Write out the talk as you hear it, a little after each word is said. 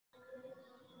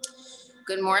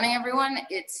Good morning, everyone.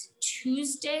 It's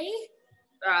Tuesday.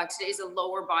 Today's a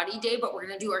lower body day, but we're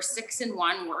gonna do our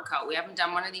 6-in-1 workout. We haven't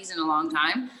done one of these in a long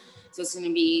time. So it's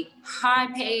gonna be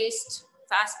high-paced,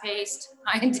 fast-paced,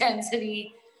 high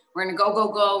intensity. We're gonna go, go,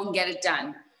 go and get it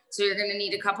done. So you're gonna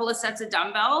need a couple of sets of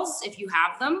dumbbells if you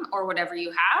have them or whatever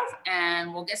you have,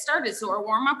 and we'll get started. So our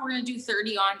warm-up, we're gonna do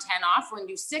 30 on, 10 off. We're gonna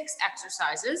do 6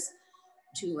 exercises,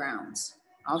 2 rounds.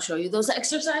 I'll show you those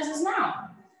exercises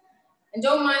now. And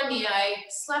don't mind me, I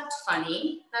slept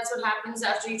funny. That's what happens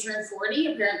after you turn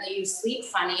 40. Apparently you sleep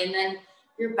funny and then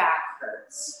your back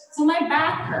hurts. So my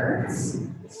back hurts,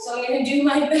 so I'm gonna do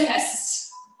my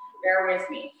best. Bear with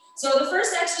me. So the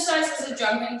first exercise is a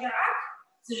jumping jack.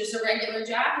 So just a regular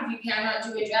jack. If you cannot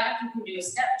do a jack, you can do a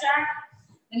step jack.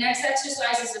 The next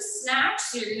exercise is a snatch.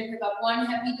 So you're gonna pick up one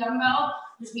heavy dumbbell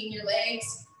between your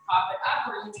legs, pop it up.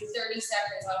 We're gonna do 30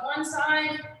 seconds on one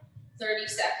side, 30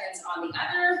 seconds on the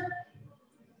other.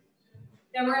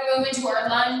 Then we're gonna move into our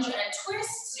lunge and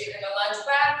twist. So you're gonna lunge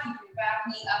back, keep your back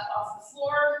knee up off the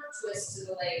floor, twist to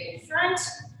the leg in front.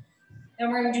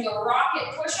 Then we're gonna do a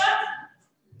rocket push-up.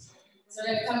 So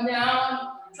we're gonna come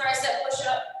down, tricep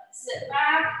push-up, sit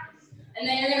back, and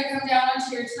then you're gonna come down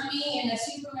onto your tummy in a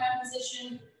Superman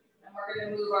position, and we're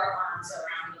gonna move our arms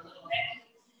around a little bit.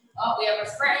 Oh, we have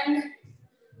a friend,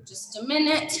 just a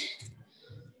minute.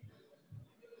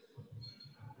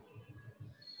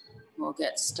 We'll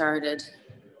get started.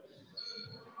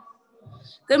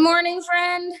 Good morning,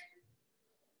 friend.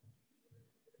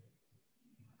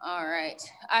 All right,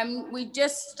 I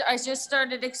just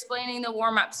started explaining the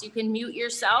warm-ups. You can mute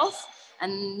yourself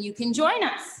and you can join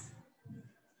us.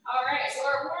 All right, so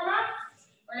our warm-up,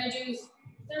 we're gonna do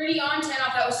 30 on, 10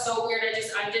 off. That was so weird. I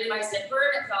just undid my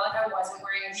zipper and it felt like I wasn't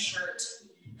wearing a shirt.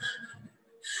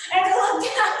 I had to look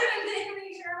down and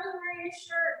make sure I was wearing a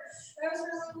shirt. That was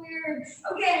really weird.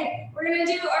 Okay, we're gonna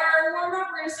do our warm-up.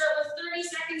 We're gonna start with 30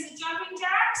 seconds of jumping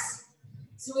jacks.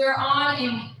 So we're on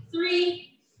in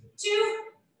 3, 2,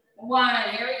 1.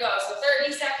 Here we go. So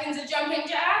 30 seconds of jumping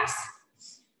jacks.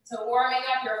 So warming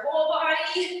up your whole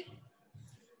body.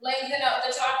 Lengthen out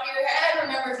the top of your head.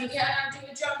 Remember, if you cannot do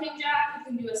a jumping jack, you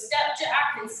can do a step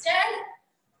jack instead.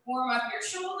 Warm up your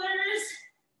shoulders.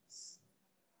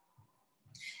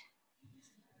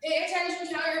 Pay attention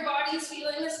to how your body is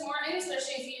feeling this morning,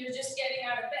 especially if you're just getting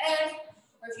out of bed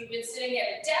or if you've been sitting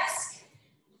at a desk.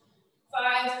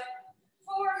 5,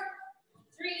 4,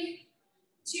 3,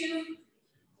 2,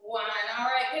 1. All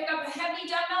right, pick up a heavy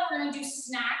dumbbell. We're gonna do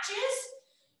snatches.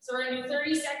 So we're gonna do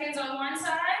 30 seconds on one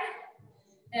side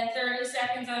and 30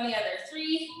 seconds on the other.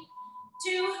 3,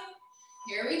 2,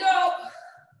 here we go.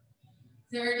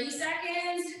 30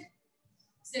 seconds.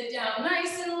 Sit down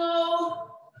nice and low.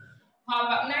 Pop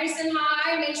up nice and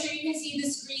high. Make sure you can see the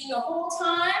screen the whole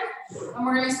time. And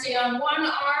we're gonna stay on one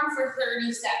arm for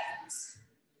 30 seconds.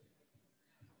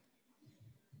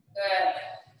 Good.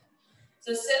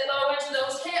 So sit low into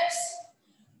those hips.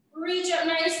 Reach up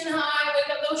nice and high.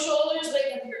 Wake up those shoulders.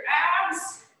 Wake up your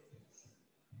abs.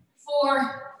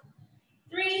 4,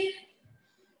 3,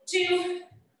 2,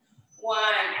 1.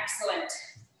 Excellent.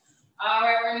 All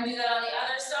right, we're gonna do that on the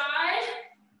other side.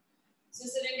 So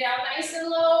sitting down nice and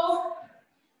low.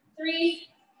 3,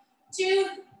 2,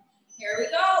 here we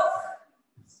go.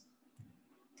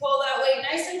 Pull that weight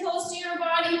nice and close to your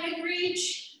body, big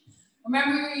reach.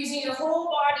 Remember, you're using your whole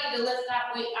body to lift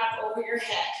that weight up over your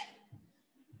head.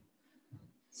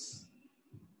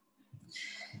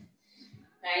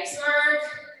 Nice work.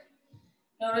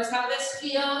 Notice how this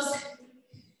feels.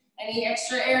 Any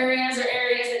extra areas or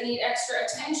areas that need extra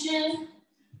attention.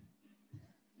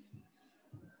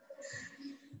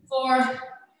 4,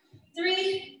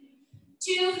 3,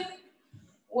 2,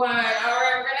 1. All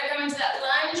right, we're gonna come into that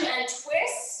lunge and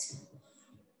twist.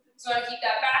 So I want to keep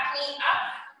that back knee up.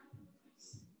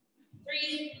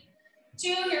 3, 2,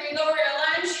 here we go, we're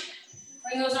gonna lunge.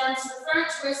 Bring those arms to the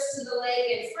front, twist to the leg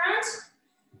in front.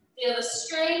 Feel the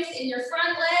strength in your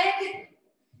front leg.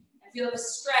 And feel the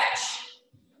stretch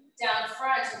down the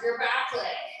front of your back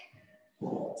leg.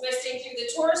 Twisting through the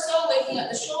torso, waking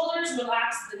up the shoulders,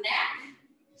 relax the neck.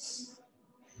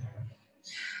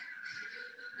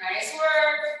 Nice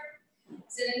work.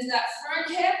 Sit into that front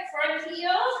hip, front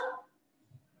heel.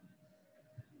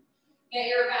 Get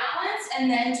your balance and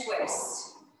then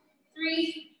twist.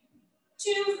 3,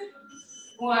 2,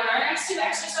 1. Our next 2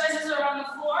 exercises are on the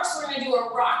floor, so we're going to do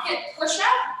a rocket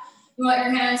push-up. You want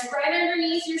your hands right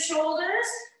underneath your shoulders.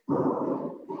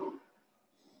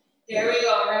 There we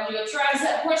go. We're going to do a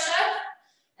tricep push-up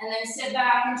and then sit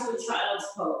back into a child's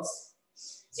pose.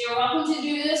 So you're welcome to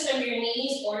do this from your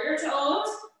knees or your toes.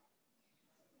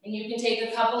 And you can take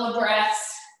a couple of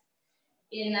breaths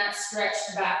in that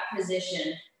stretched back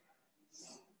position.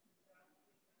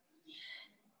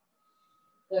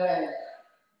 Good.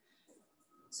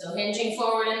 So hinging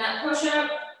forward in that push-up.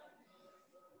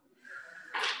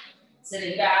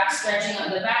 Sitting back, stretching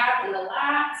out the back and the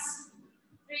lats.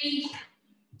 3,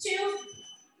 2,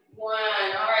 1. All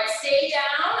right, stay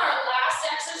down. Our last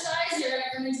exercise, you're gonna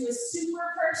come into a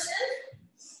super person.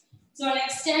 So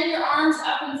extend your arms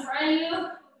up in front of you.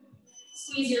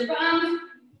 Squeeze your bum.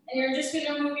 And you're just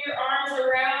gonna move your arms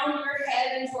around your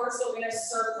head and torso in a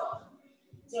circle.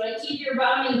 So keep your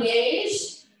bum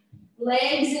engaged,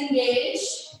 legs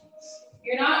engaged.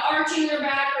 You're not arching your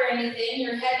back or anything.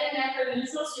 Your head and neck are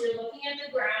neutral, so you're looking at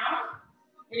the ground.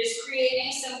 You're just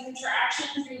creating some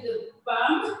contraction through the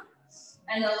bum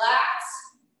and the lats,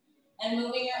 and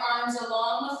moving your arms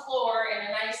along the floor in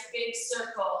a nice big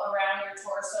circle around your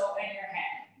torso and your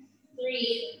head.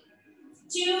 3,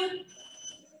 2,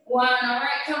 1. All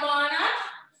right, come on up.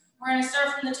 We're gonna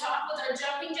start from the top with our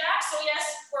jumping jacks. So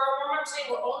yes, for our warm-up today,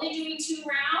 we're only doing 2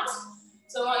 rounds.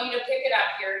 So I want you to pick it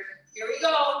up here. Here we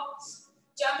go.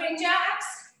 Jumping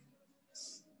jacks.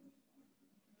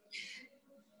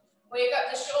 Wake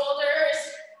up the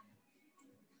shoulders.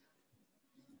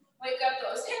 Wake up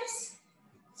those hips.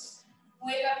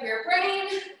 Wake up your brain.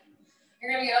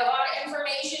 You're gonna get a lot of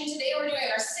information today. We're doing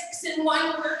our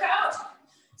 6-in-1 workout.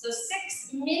 So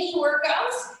 6 mini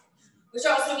workouts, which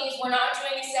also means we're not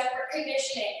doing a separate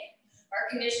conditioning. Our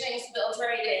conditioning is built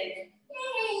right in.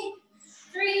 Yay.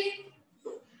 3,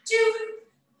 2,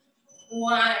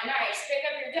 1. Nice. Pick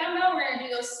up your dumbbell. We're gonna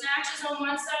do those snatches on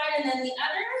one side and then the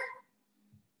other.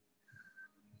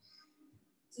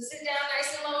 So sit down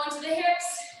nice and low into the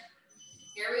hips.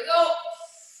 Here we go.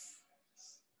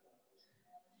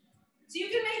 So you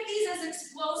can make these as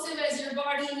explosive as your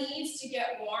body needs to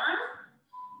get warm.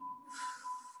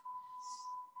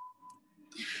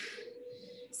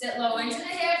 Sit low into the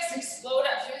hips, explode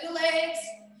up through the legs.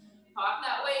 Pop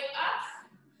that weight up.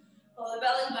 Pull the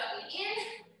belly button in.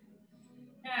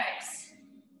 Nice.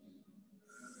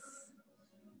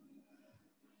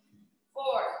 4,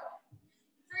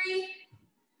 3,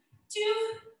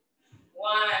 2,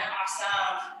 1.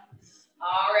 Awesome.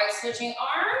 All right, switching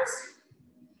arms.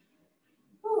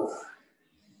 Whew.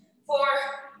 4,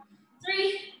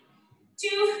 3,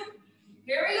 2.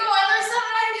 Here we go, other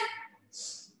side.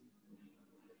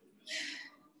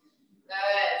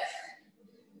 Good.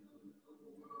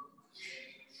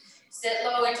 Sit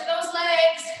low into those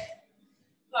legs.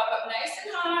 Pop up nice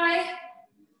and high.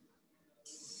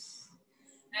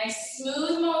 Nice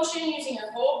smooth motion using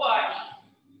your whole body.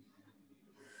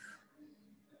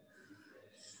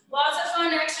 Lots of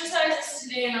fun exercises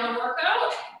today in our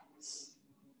workout.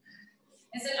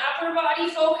 It's an upper body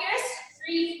focus.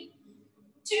 3,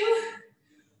 2,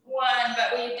 1.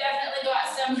 But we've definitely got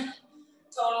some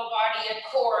total body and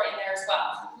core in there as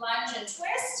well. Lunge and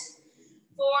twist.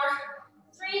 4,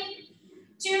 3,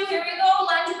 2. Here we go.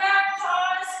 Lunge back,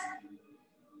 pause.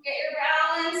 Get your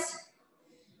balance.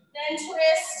 Then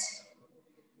twist.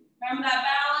 Remember that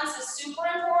balance is super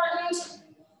important.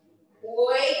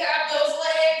 Wake up those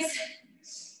legs.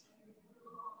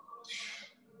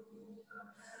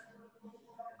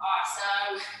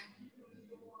 Awesome.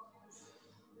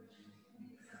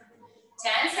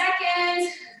 10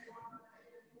 seconds.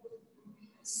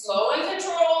 Slow and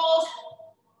controlled.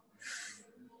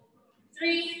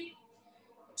 3,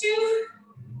 2,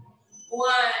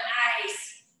 1.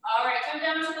 Nice. All right, come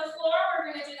down to the floor.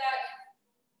 We're going to do that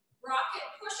rocket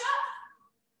push-up.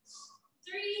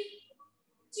 3,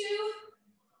 2.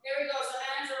 There we go. So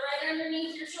hands are right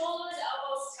underneath your shoulders,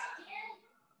 elbows tucked in.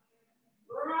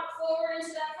 Rock forward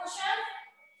into that push-up.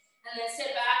 And then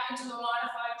sit back into a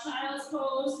modified child's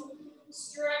pose,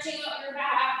 stretching out your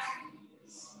back.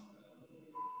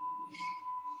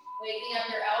 Waking up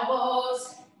your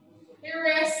elbows, your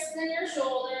wrists, and your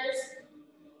shoulders.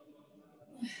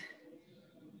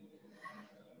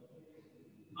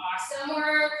 Awesome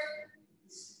work.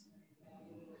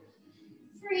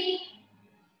 3,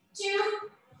 2,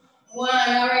 1.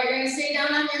 All right, you're gonna stay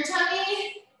down on your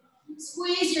tummy.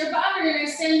 Squeeze your bum. You're gonna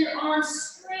extend your arms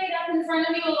straight up in front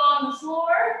of you along the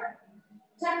floor.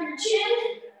 Tuck your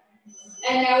chin.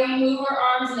 And now we move our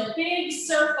arms in a big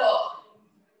circle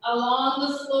along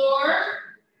the floor.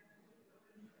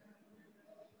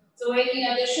 So waking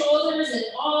up the shoulders in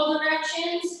all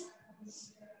directions.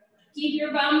 Keep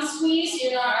your bum squeezed,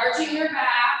 you're not arching your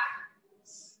back.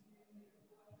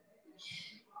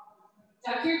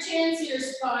 Tuck your chin so your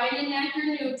spine and neck are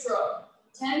neutral.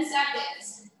 10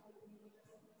 seconds.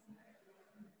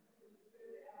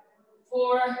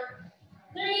 4,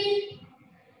 3,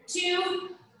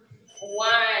 2,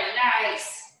 1.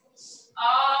 Nice.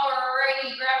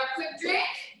 quick drink.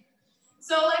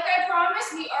 So like I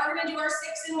promised, we are gonna do our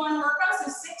 6-in-1 workout,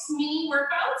 so 6 mini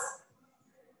workouts.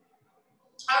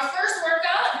 Our first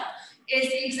workout is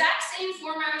the exact same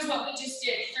format as what we just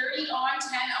did, 30 on,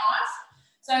 10 off.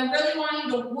 So I really want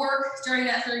you to work during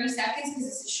that 30 seconds because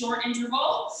it's a short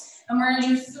interval. And we're gonna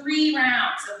do 3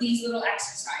 rounds of these little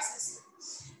exercises.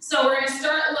 So we're gonna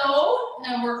start low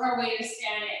and work our way to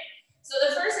standing. So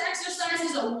the first exercise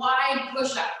is a wide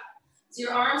push-up. So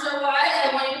your arms are wide.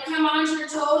 I want you to come onto your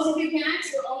toes if you can.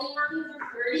 So we're only working for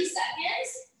 30 seconds.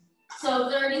 So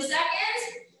 30 seconds.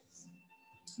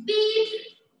 Beep.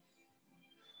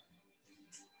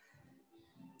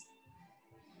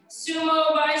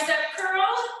 Sumo bicep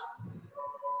curl.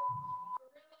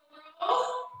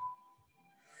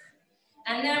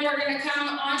 And then we're gonna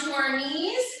come onto our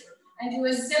knees and do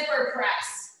a zipper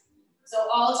press. So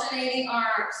alternating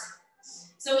arms.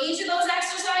 So each of those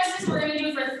exercises we're gonna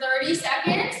do for 30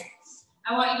 seconds.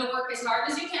 I want you to work as hard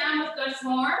as you can with good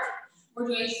form. We're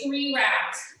doing 3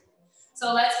 rounds.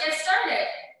 So let's get started.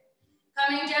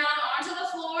 Coming down onto the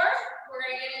floor, we're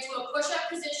gonna get into a push-up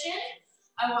position.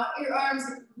 I want your arms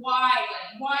wide,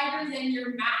 like wider than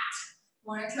your mat. You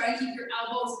wanna try to keep your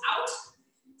elbows out.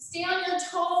 Stay on your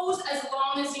toes as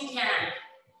long as you can.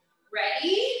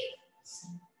 Ready?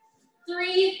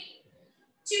 3,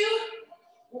 2,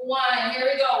 1. Here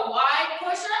we go. Wide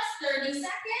push-ups, 30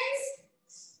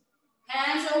 seconds.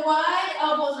 Hands are wide,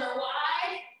 elbows are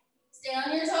wide. Stay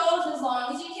on your toes as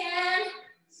long as you can.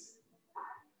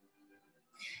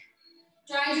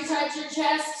 Trying to touch your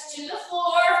chest to the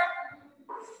floor.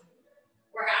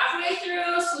 We're halfway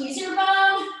through. Squeeze your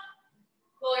bum.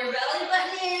 Pull your belly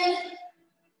button in.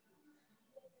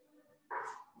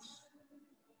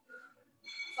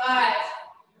 5,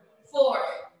 4,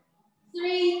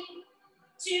 3,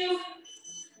 2,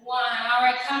 1. All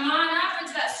right, come on up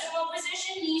into that sumo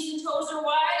position. Knees and toes are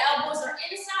wide. Elbows are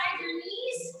inside your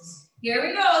knees. Here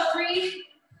we go. 3,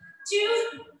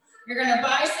 2. You're gonna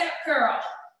bicep curl.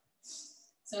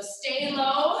 So stay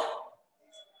low.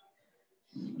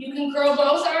 You can curl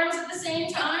both arms at the same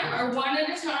time or one at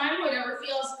a time, whatever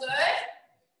feels good.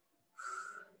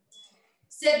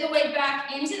 Sit the weight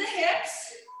back into the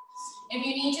hips. If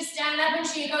you need to stand up and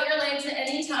shake out your legs at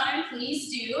any time, please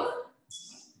do.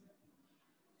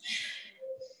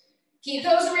 Keep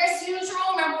those wrists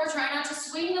neutral. Remember, we're trying not to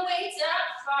swing the weights up.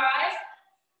 5,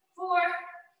 4,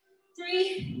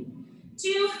 3,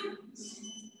 2.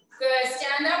 Good,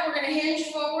 stand up. We're gonna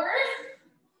hinge forward.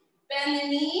 Bend the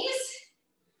knees.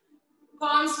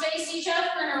 Palms face each other.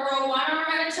 We're gonna roll one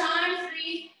arm at a time.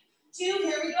 3, 2,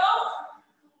 here we go.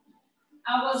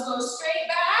 Elbows go straight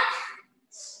back.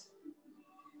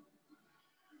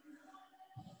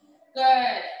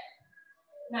 Good.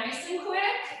 Nice and quick.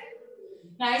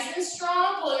 Nice and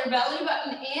strong. Pull your belly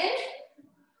button in.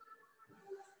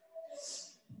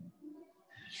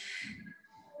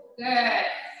 Good.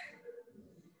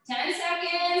 10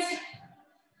 seconds.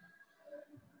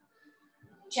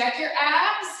 Check your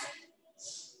abs.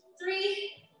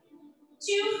 3,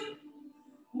 2,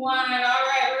 1. All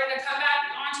right, we're gonna come back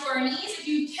onto our knees. If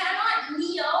you cannot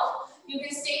kneel, you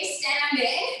can stay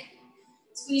standing.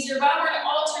 Squeeze your butt. We're gonna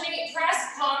alternate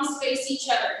press, palms face each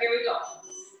other. Here we go.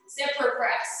 Zipper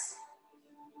press.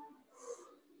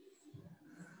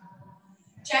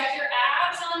 Check your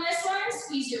abs on this one.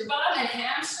 Squeeze your butt and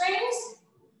hamstrings.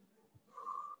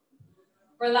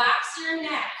 Relax your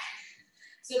neck.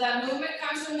 So that movement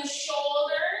comes from the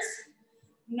shoulders,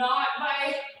 not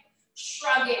by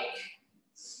shrugging.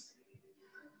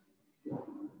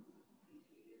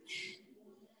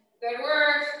 Good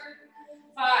work.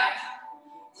 5,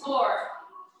 4,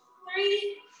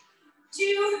 3,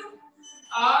 2.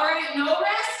 All right, no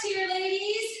rest here,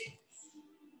 ladies.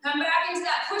 Come back into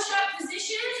that push-up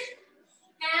position.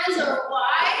 Hands are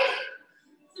wide.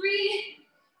 3,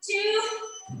 2.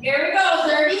 Here we go,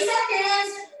 30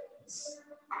 seconds.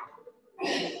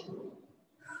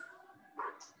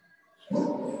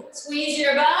 Squeeze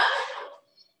your bum.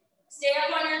 Stay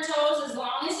up on your toes as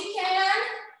long as you can.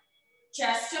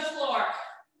 Chest to floor.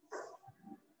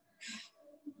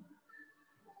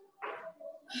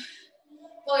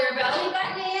 Pull your belly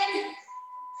button in.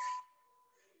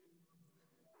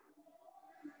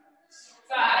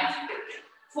 5,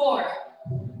 4,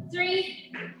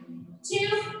 3, 2,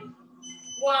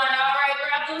 1. All right,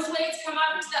 grab those weights, come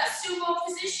up into that sumo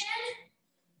position.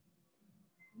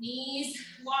 Knees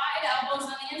wide, elbows on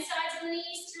the insides of the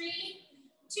knees. 3,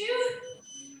 2.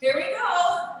 Here we go.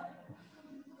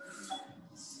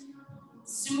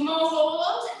 Sumo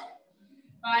hold,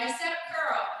 bicep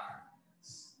curl.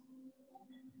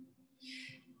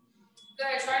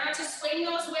 Good, try not to swing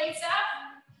those weights up.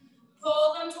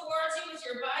 Pull them towards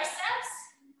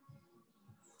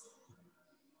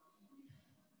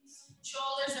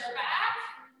Shoulders are back.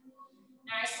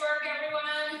 Nice work,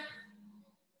 everyone.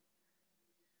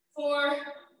 4,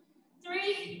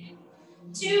 3,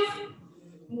 2,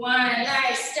 1.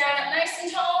 Nice. Stand up nice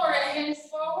and tall. We're gonna hinge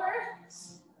forward.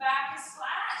 Back is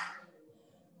flat.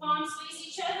 Palms face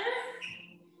each other.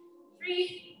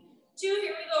 3, 2. Here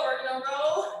we go. We're gonna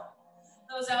roll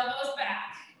those elbows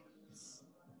back.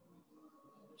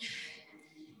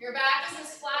 Your back is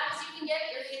as flat as you can get.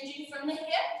 You're hinging from the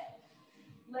hip.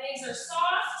 Legs are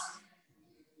soft.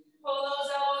 Pull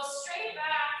those elbows straight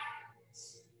back,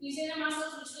 using the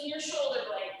muscles between your shoulder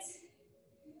blades.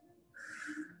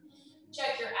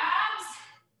 Check your abs.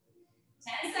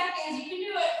 10 seconds, you can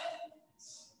do it.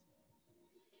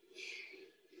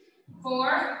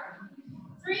 4,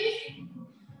 3,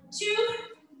 2.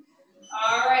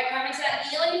 All right, come into that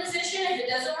kneeling position. If it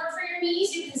doesn't work for your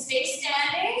knees, you can stay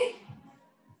standing.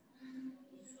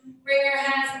 Bring your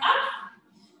hands up.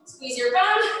 Squeeze your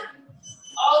bum.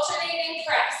 Alternating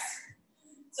press.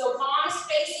 So palms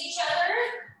face each other.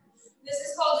 This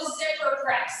is called a zipper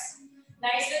press.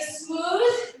 Nice and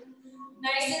smooth,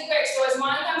 nice and quick. So as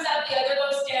one comes up, the other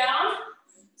goes down.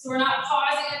 So we're not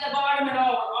pausing at the bottom at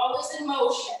all. We're always in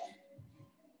motion.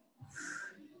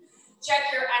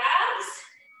 Check your abs.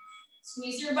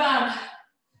 Squeeze your bum.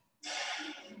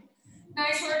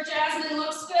 Nice work, Jasmine.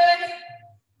 Looks good.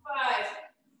 5,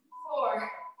 4,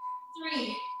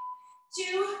 3,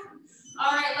 2.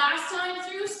 All right, last time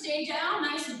through, stay down,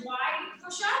 nice wide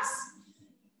push-ups.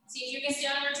 See if you can stay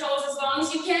on your toes as long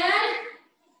as you can.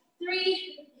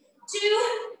 3,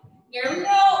 2, here we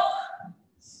go.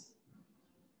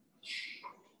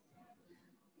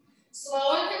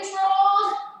 Slow and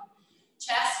controlled,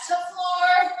 chest to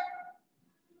floor.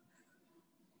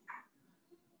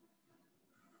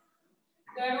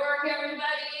 Good work,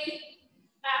 everybody.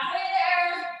 Halfway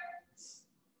there.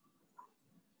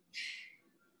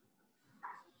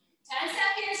 10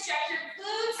 seconds, check your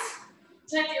glutes,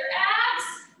 check your abs.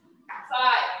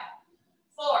 5,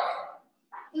 4,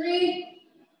 3,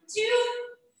 2.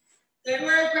 Good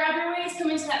work, grab your weights,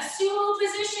 come into that sumo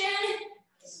position.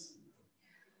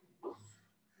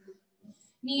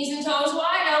 Knees and toes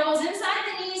wide, elbows inside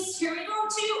the knees. Here we go,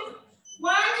 2,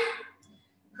 1.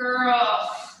 Girl.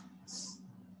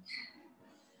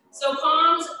 So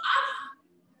palms up,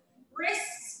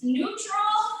 wrists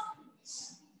neutral.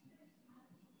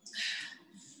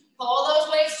 Pull those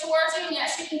weights towards you. And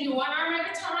yes, you can do one arm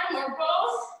at a time or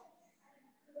both.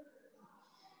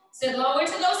 Sit low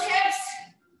into those hips.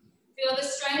 Feel the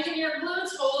strength in your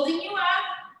glutes holding you up.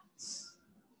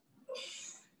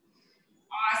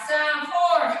 Awesome.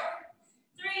 4,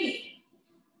 3,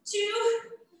 2.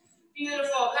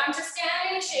 Beautiful. Come to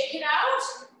standing. Shake it out.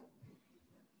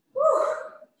 Woo.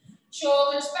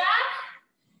 Shoulders back.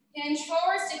 Hinge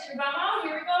forward. Stick your bum out.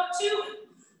 Here we go. 2,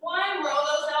 1. Roll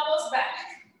those elbows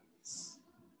back.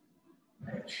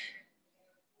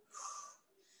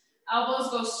 Elbows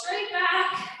go straight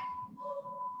back.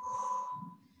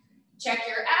 Check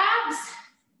your abs.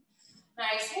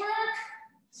 Nice work.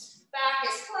 Back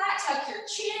is flat. Tuck your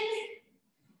chin.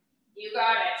 You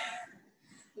got it.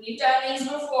 We've done these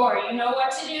before. You know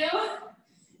what to do.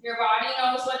 Your body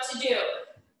knows what to do.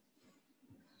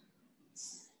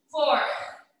 4,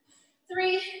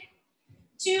 3,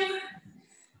 2.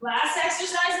 Last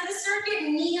exercise of the circuit,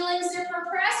 kneeling zipper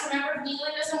press. Remember, if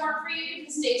kneeling doesn't work for you, you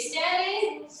can stay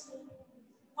standing.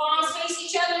 Palms face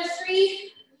each other.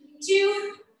 3,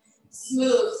 2.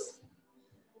 Smooth.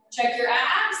 Check your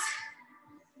abs.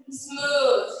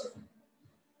 Smooth.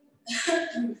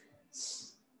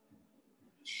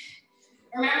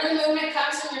 Remember, the movement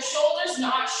comes from your shoulders,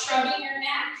 not shrugging your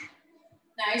neck.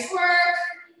 Nice work.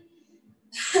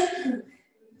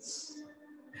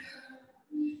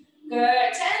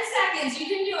 Good. 10 seconds. You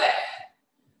can do it.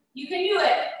 You can do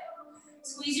it.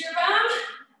 Squeeze your bum.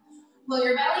 Pull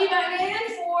your belly back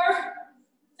in. 4,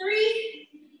 3,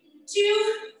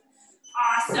 2.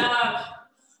 Awesome.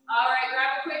 All right,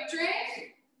 grab a quick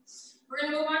drink. We're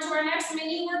going to move on to our next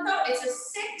mini workout. It's a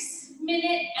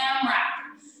 6-minute AMRAP.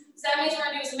 So that means we're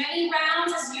going to do as many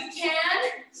rounds as you can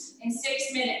in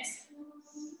 6 minutes.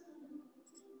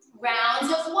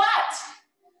 Rounds of what?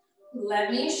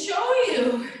 Let me show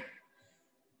you.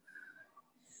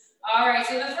 All right,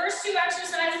 so the first 2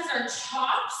 exercises are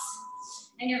chops,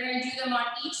 and you're going to do them on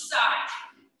each side.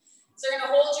 So you're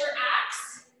going to hold your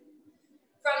axe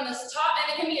from the top,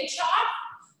 and it can be a chop,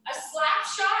 a slap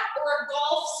shot, or a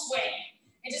golf swing.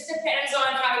 It just depends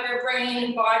on how your brain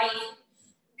and body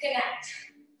connect.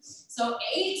 So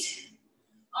 8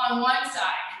 on one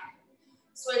side.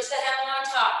 Switch the hand on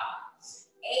top.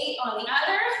 8 on the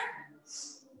other.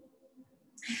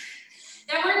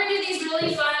 Then we're going to do these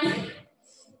really fun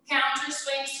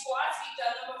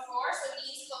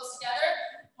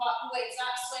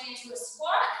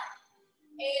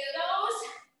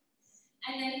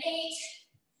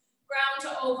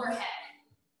overhead.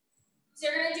 So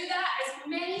you're gonna do that as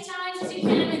many times as you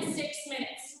can in 6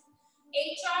 minutes.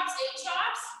 8 chops,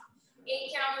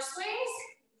 8 counter swings,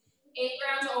 8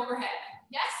 ground to overhead.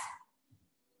 Yes?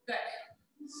 Good.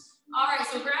 All right,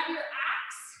 so grab your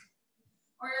axe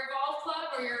or your golf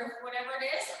club or your whatever it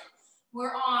is.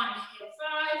 We're on.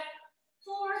 5,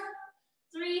 4,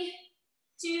 3,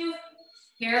 2.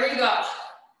 Here we go.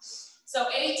 So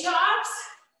 8 chops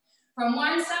from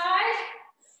one side.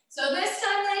 So this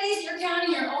time, ladies, you're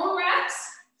counting your own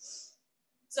reps.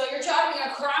 So you're chopping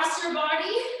across your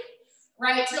body,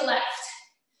 right to left.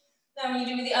 Then when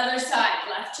you do the other side,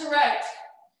 left to right.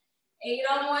 8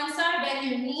 on one side, bend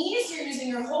your knees. You're using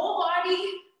your whole body.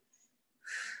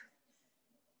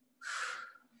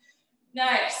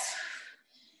 Nice.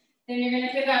 Then you're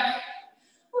gonna pick up,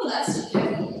 ooh, that's too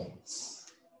heavy.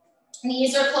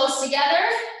 Knees are close together.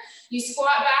 You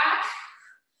squat back,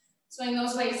 swing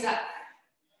those weights up.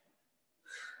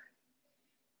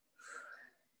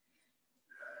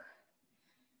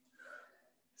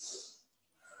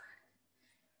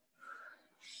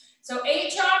 So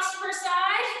 8 chops per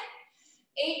side,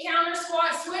 8 counter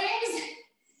squat swings,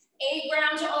 8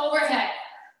 ground to overhead.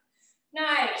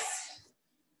 Nice.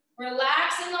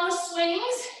 Relax in those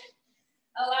swings.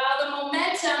 Allow the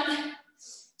momentum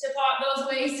to pop those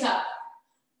weights up.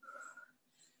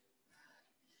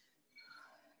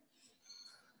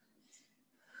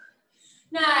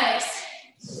 Nice.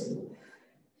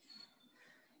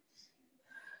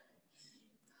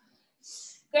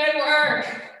 Good work.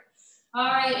 All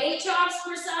right, 8 chops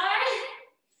per side.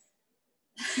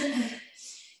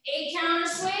 8 counter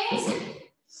swings.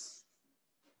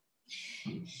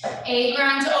 8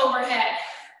 ground to overhead.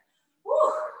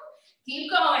 Woo. Keep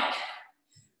going.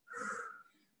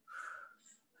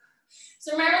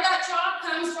 So remember that chop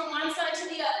comes from one side to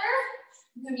the other.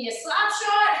 It can be a slap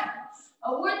shot,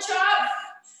 a wood chop,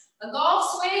 a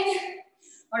golf swing,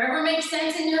 whatever makes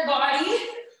sense in your body.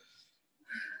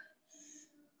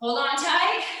 Hold on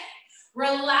tight.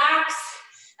 Relax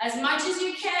as much as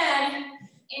you can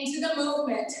into the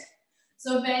movement.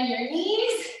 So bend your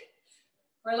knees,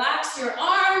 relax your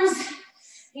arms,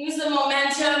 use the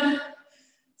momentum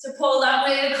to pull that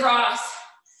weight across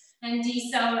and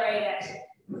decelerate it.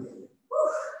 Whew.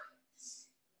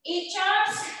 8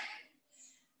 chops,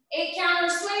 8 counter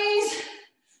swings.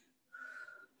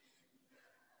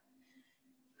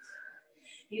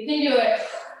 You can do it.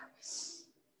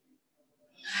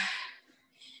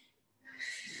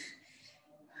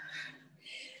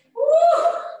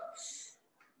 Woo.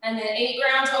 And then 8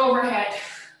 ground to overhead.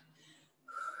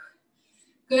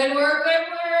 Good work, good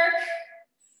work.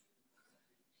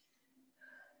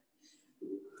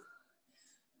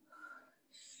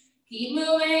 Keep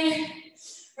moving.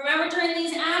 Remember, during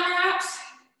these AMRAPs,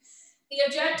 the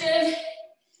objective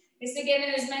is to get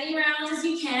in as many rounds as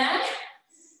you can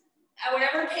at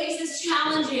whatever pace is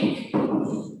challenging.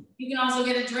 You can also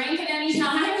get a drink at any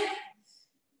time.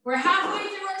 We're halfway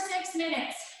through our 6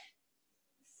 minutes.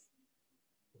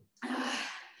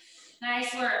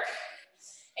 Nice work.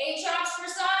 8 chops per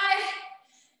side,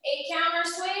 8 counter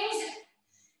swings,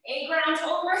 8 ground to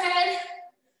overhead.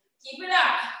 Keep it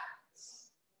up.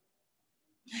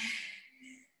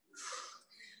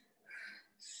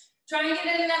 Try and get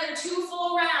in another 2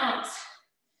 full rounds.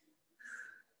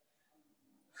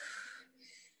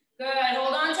 Good,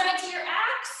 hold on tight to your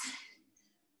axe.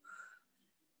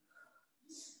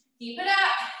 Keep it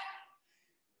up.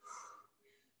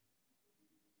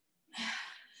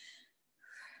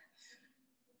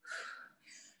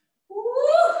 Woo.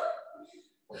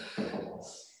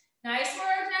 Nice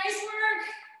work, nice work.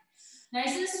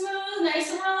 Nice and smooth,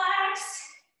 nice and relaxed.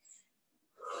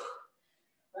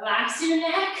 Relax your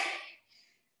neck.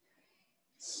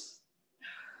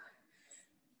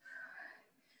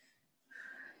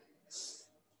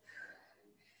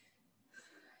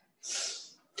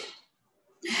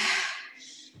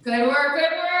 Good work,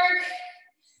 good work.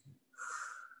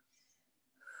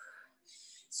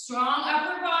 Strong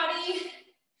upper body,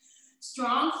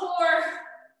 strong core.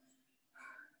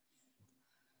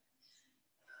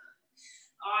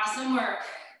 Awesome work.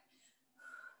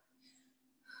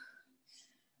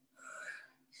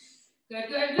 Good,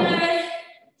 good, good.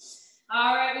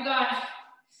 All right, we got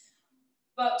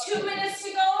about 2 minutes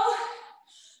to go.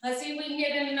 Let's see if we can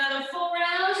get in another full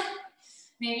round.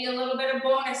 Maybe a little bit of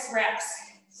bonus reps.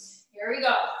 Here we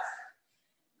go.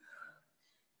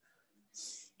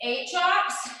 8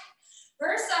 chops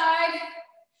per side,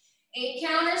 8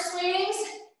 counter swings,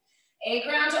 8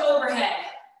 ground to overhead.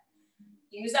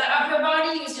 Use that upper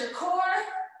body, use your core.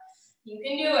 You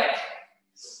can do it.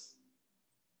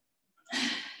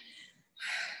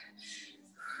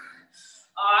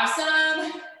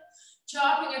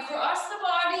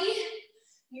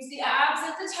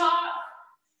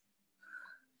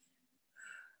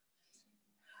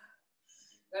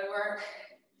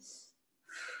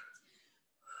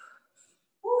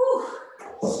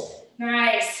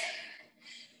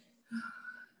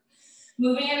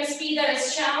 Moving at a speed that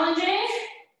is challenging,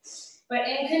 but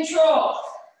in control.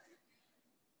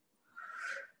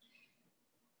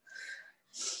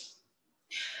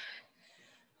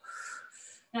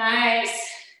 Nice.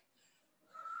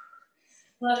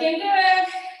 Looking good.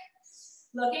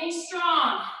 Looking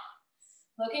strong.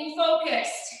 Looking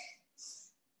focused.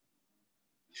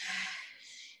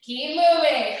 Keep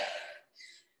moving.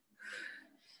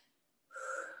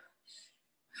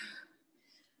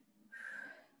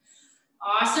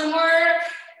 Awesome work.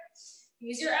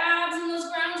 Use your abs and those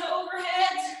ground to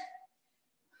overheads.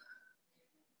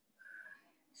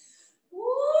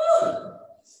 Woo!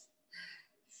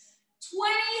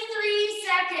 23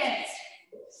 seconds.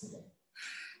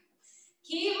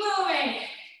 Keep moving.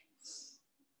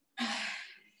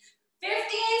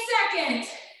 15 seconds.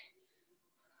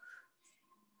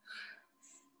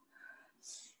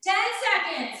 10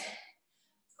 seconds.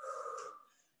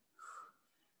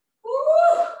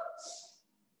 Woo!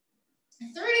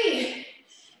 3,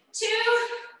 2,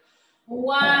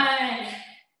 1.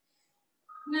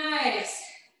 Nice.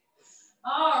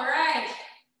 All right.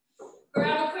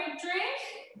 Grab a quick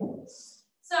drink.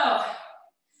 So,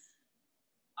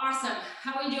 awesome.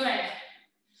 How are we doing?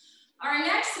 Our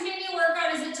next mini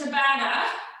workout is a Tabata.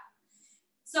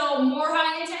 So, more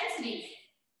high intensity.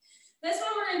 This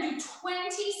one we're going to do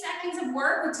 20 seconds of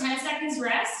work with 10 seconds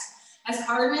rest, as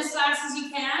hard and as fast as you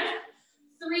can,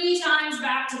 3 times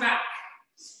back to back.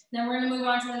 Then we're going to move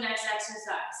on to the next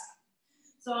exercise.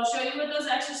 So I'll show you what those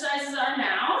exercises are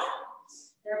now.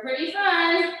 They're pretty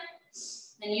fun,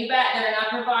 and you bet they're an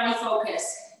upper body focus.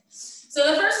 So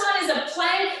the first one is a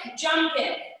plank jump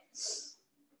in.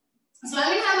 So I'm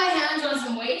going to have my hands on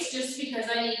some weights just because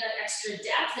I need that extra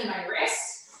depth in my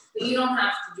wrist, but you don't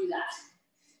have to do that.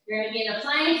 You're going to be in a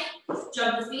plank,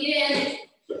 jump the feet in,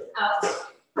 out.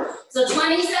 So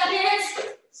 20 seconds,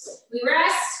 we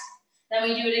rest, then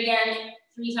we do it again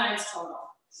 3 times total.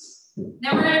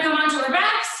 Then we're going to come onto our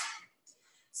backs,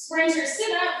 sprinter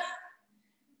sit up,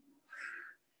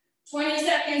 20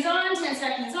 seconds on, 10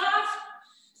 seconds off,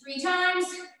 3 times,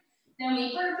 then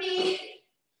we burpee,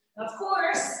 of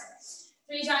course,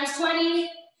 3 times 20,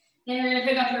 then you're going to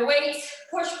pick up your weights,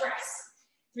 push press,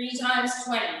 3 times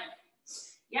 20.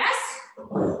 Yes?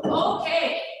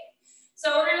 Okay.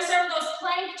 So we're going to start with those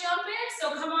plank jump-ins.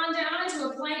 So come on down into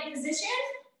a plank position.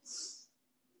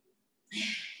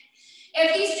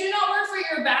 If these do not work for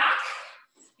your back,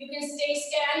 you can stay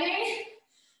standing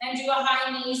and do a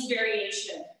high knees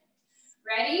variation.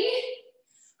 Ready?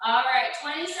 All right,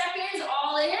 20 seconds,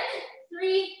 all in.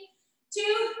 3,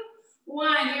 2,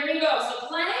 1. Here we go. So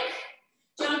plank,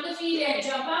 jump the feet in,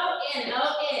 jump out, in,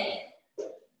 in.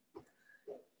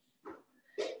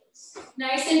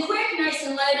 Nice and quick, nice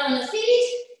and light on the feet.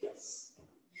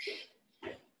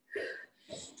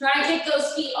 Try and kick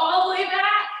those feet all the way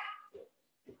back.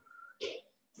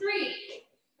 3,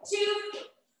 2,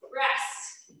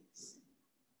 rest.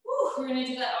 Whew, we're gonna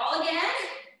do that all again.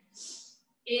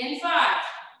 In 5,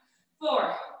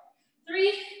 4,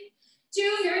 3,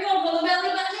 2, here we go. Pull the belly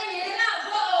button in and out,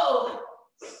 go.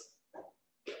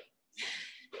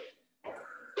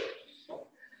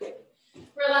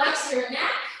 Relax your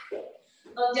neck.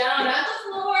 Look down at the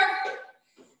floor,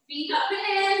 feet up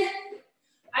and in.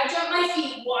 I jump my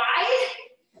feet wide,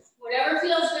 whatever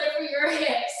feels good for your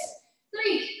hips.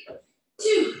 3,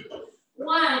 2,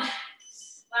 1.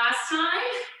 Last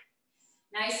time,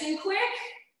 nice and quick.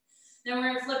 Then we're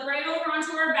gonna flip right over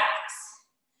onto our backs.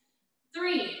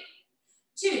 3,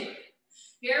 2,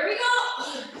 here we go.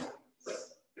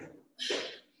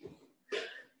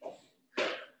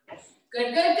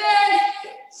 Good, good, good.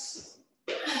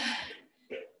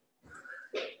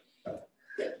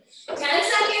 10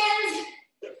 seconds.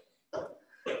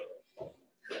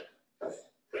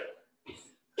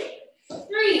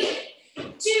 3,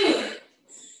 2,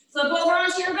 flip over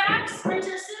onto your back,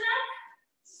 sprinter sit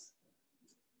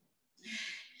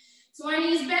up.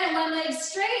 20s bent, one leg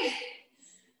straight.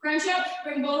 Crunch up,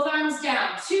 bring both arms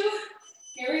down. 2,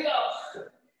 here we go.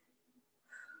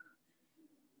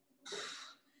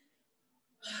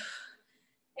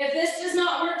 If this does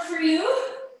not work for you,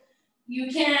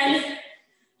 you can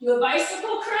do a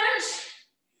bicycle crunch.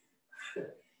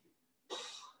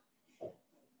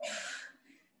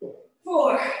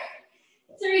 4,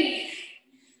 3,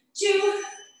 2,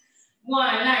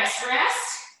 1. Nice,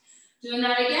 rest. Doing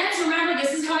that again. So remember,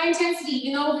 this is high intensity.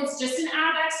 You know, if it's just an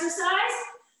ab exercise.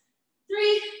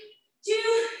 3, 2,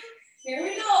 here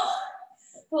we go.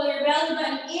 Pull your belly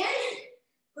button in.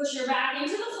 Push your back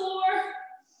into the floor.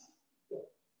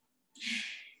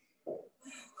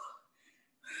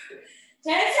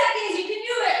 10 seconds, you can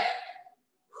do it.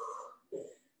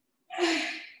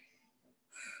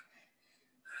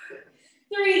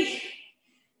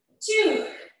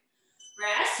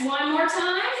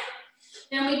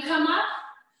 we come up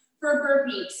for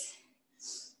burpees.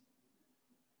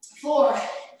 4,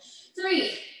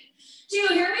 3, 2,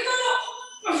 here we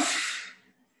go.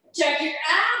 Check your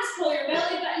abs, pull your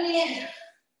belly button in.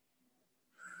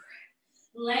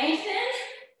 Lengthen,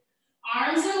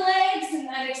 arms and legs in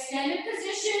that extended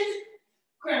position.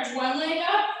 Crunch one leg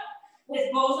up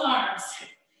with both arms.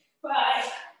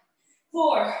 5,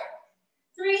 4,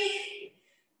 3,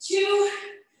 2,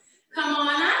 come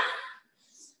on up.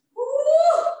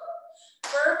 Woo!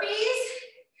 Burpees,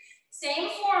 same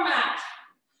format.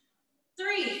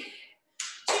 3,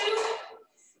 2,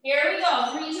 here we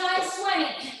go, 3 times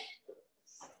 20.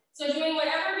 So doing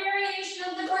whatever variation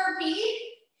of the burpee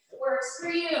works for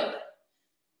you.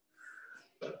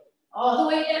 All the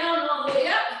way down, all the way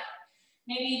up.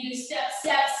 Maybe you do step,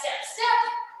 step, step,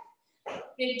 step.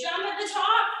 Big jump at the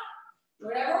top,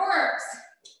 whatever works.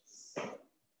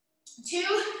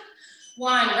 2,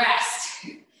 1, rest.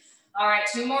 All right,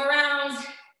 2 more rounds.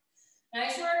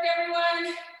 Nice work,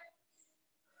 everyone.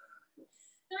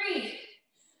 3,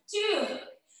 2,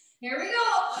 here we go.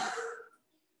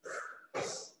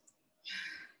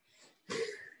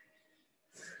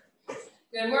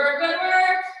 Good work, good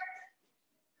work.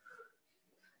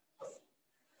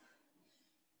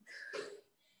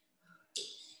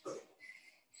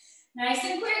 Nice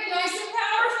and quick, nice and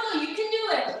powerful. You can do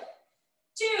it.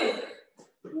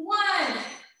 2, 1.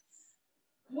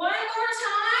 One more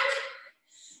time.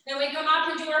 Then we come up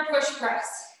and do our push press.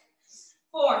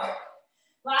 4.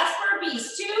 Last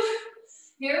burpees. 2.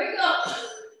 Here we go.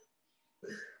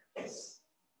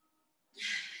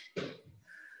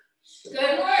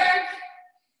 Good work.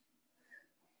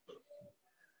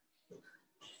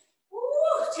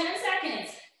 Woo, 10 seconds.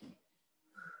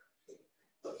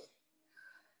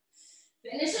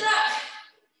 Finish it up.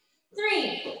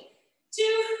 3,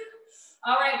 2.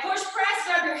 All right, push press,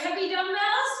 grab your heavy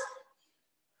dumbbells.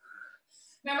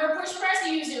 Remember, push press,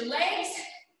 you use your legs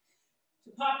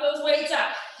to pop those weights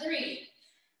up. 3,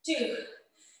 2,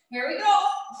 here we go.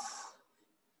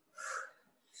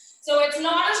 So it's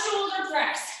not a shoulder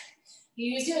press.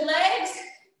 You use your legs,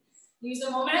 use the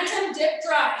momentum, dip,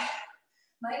 drive.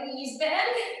 My knees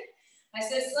bend. I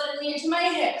sit slightly into my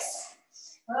hips.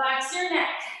 Relax your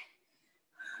neck.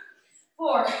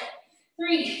 4,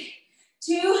 3,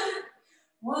 2,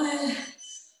 1.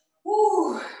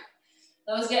 Woo.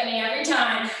 Those get me every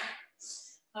time.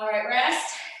 All right,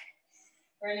 rest.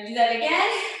 We're gonna do that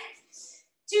again.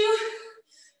 2,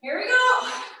 here we go.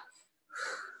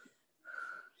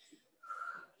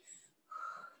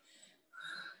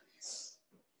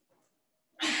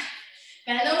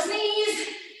 Bend those knees.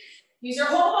 Use your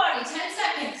whole body, 10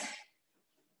 seconds.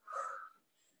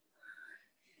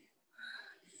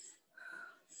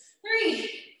 3,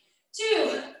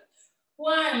 2,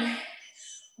 1.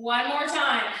 One more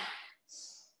time.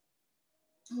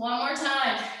 One more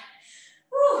time.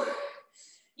 Whew.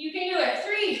 You can do it.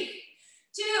 3,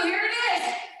 2, here it is.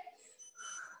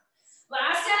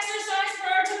 Last exercise for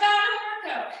our Tabata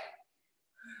workout.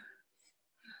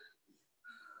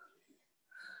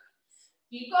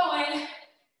 Keep going.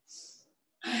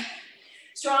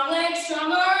 Strong legs,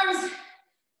 strong arms.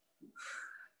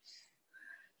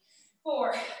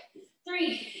 4,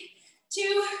 3,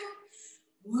 2,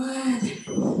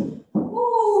 1.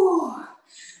 Woo.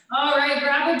 All right,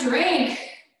 grab a drink.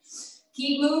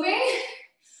 Keep moving.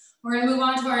 We're gonna move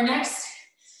on to our next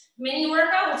mini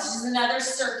workout, which is another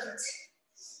circuit.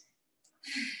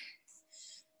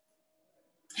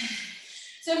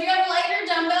 So if you have lighter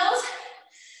dumbbells,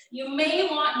 you may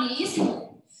want these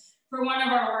for one of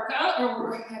our workout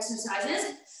or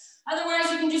exercises.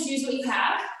 Otherwise, you can just use what you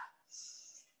have.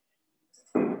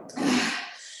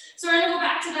 So we're gonna go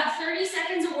back to that 30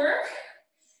 seconds of work,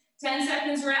 10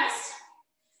 seconds rest,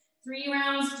 3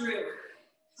 rounds through.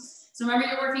 So remember,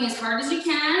 you're working as hard as you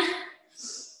can.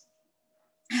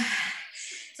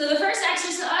 So the first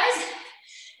exercise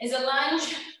is a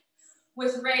lunge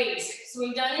with raise. So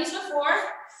we've done these before.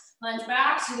 Lunge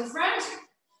back to the front,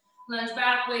 lunge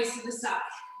back, waist to the side.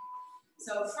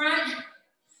 So front,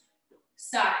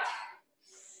 side.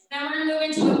 Then we're gonna move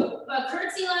into a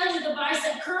curtsy lunge with a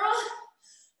bicep curl.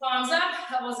 Palms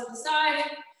up, elbows at the side,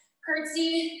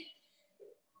 curtsy,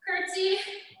 curtsy.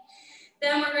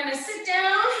 Then we're gonna sit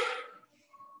down,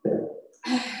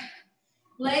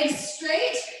 legs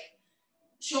straight,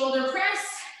 shoulder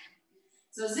press.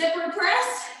 So zipper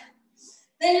press.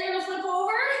 Then you're gonna flip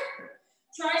over,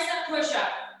 tricep push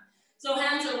up. So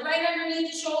hands are right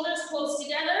underneath the shoulders, close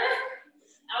together.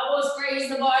 Elbows graze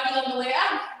the body on the way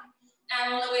up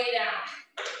and on the way down.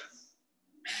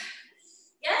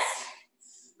 Yes?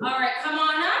 All right, come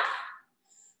on up.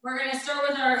 We're gonna start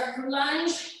with our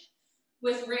lunge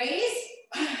with with raise.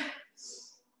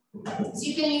 So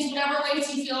you can use whatever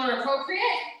weights you feel are appropriate.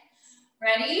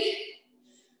 Ready?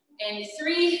 And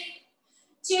 3,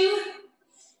 2,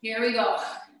 here we go.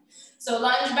 So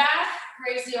lunge back,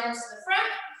 raise the arms to the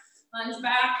front. Lunge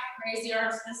back, raise the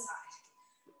arms to the side.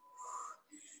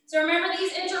 So remember,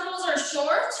 these intervals are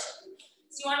short.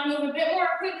 So you want to move a bit more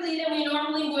quickly than we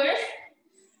normally would.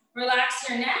 Relax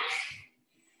your neck.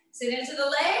 Sit into the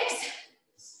legs.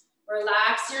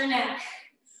 Relax your neck.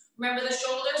 Remember, the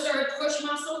shoulders are a push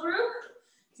muscle group.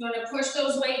 So you want to push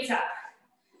those weights up.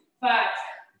 5,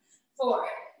 4,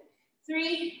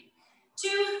 3,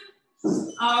 2.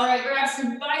 All right, grab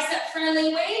some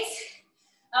bicep-friendly weights.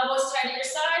 Elbows tight to your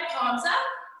side, palms up.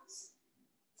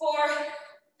 4,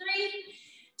 3,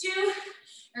 2.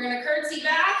 You're gonna curtsy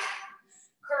back,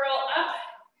 curl up.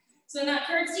 So in that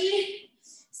curtsy,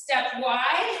 step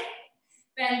wide,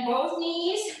 bend both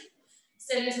knees,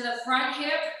 sit into the front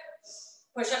hip,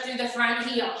 push up through the front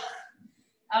heel.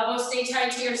 Elbows stay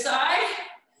tight to your side,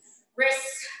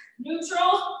 wrists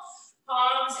neutral,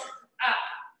 palms up.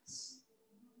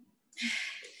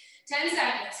 10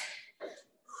 seconds.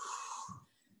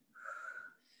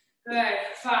 Good,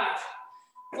 5,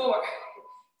 4,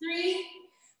 3,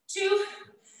 2.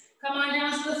 Come on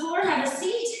down to the floor, have a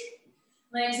seat.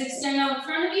 Legs extend out in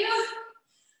front of you.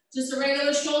 Just a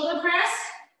regular shoulder press.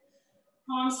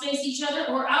 Palms face each other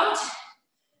or out.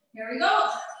 Here we go.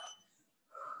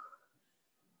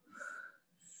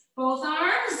 Both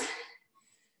arms.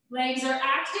 Legs are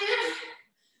active.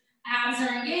 Abs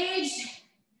are engaged.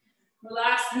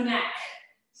 Relax the neck.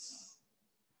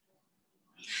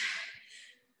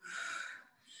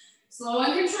 Slow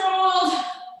and controlled.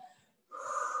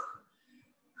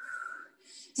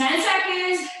 10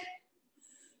 seconds.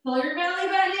 Pull your belly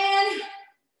button in.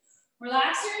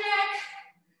 Relax your neck.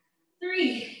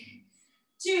 3,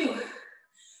 2.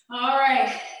 All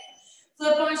right.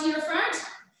 Flip onto your front.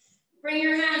 Bring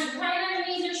your hands right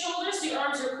underneath your shoulders so your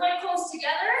arms are quite close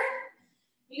together.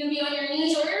 You can be on your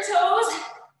knees or your toes.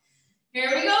 Here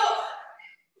we go.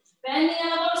 Bend the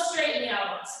elbows, straighten the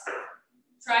elbows.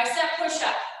 Tricep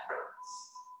push-up.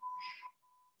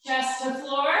 Chest to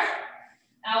floor,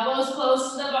 elbows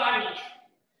close to the body.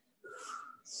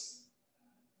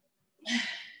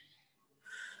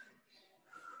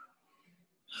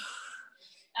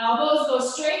 Elbows go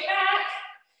straight back.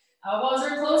 Elbows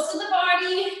are close to the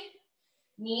body.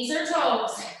 Knees or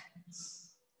toes.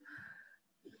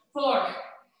 4,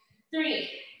 3,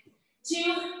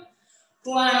 2,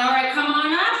 1. All right, come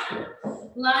on up.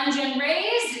 Lunge and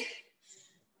raise.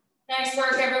 Nice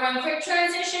work, everyone. Quick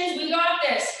transitions. We got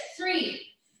this. 3,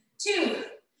 2.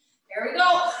 There we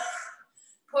go.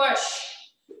 Push.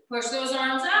 Push those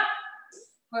arms up.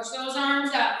 Push those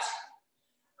arms out.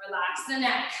 Relax the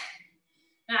neck.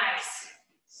 Nice.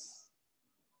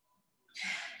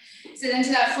 Sit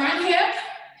into that front hip.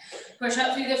 Push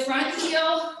up through the front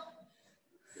heel.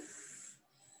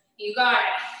 You got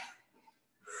it.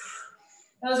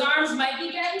 Those arms might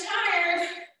be getting tired.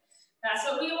 That's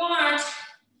what we want.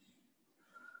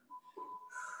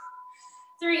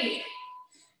 3,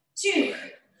 2,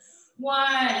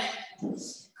 1.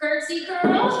 Curtsy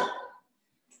curl.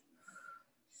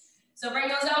 So bring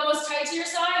those elbows tight to your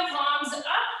side, palms up.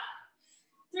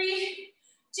 3,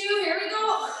 2, here we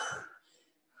go.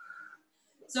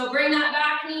 So bring that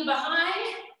back knee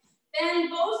behind. Bend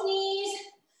both knees.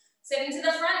 Sit into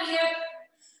the front hip.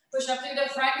 Push up through the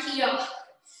front heel.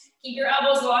 Keep your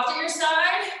elbows locked at your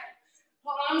side.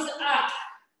 Palms up.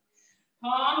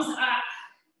 Palms up.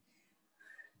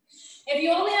 If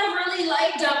you only have really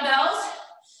light dumbbells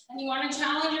and you want to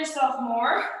challenge yourself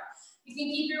more, you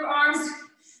can keep your arms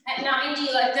at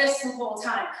 90 like this the whole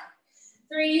time.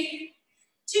 3,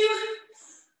 2,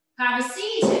 have a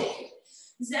seat.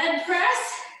 Z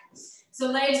press. So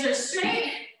legs are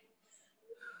straight.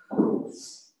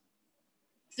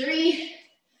 3,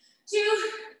 2,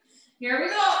 here we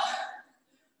go.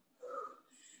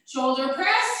 Shoulder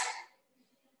press.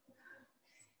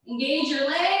 Engage your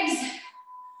legs.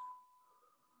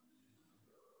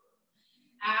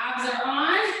 Abs are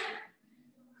on.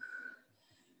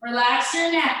 Relax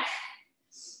your neck.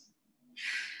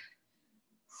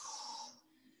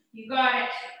 You got it.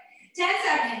 10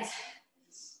 seconds.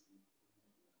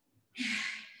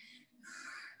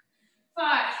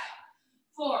 5,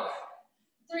 4,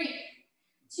 3,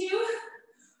 2,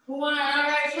 1. All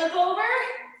right, flip over.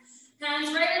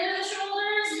 Hands right into the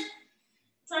shoulders.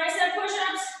 Tricep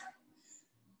push-ups.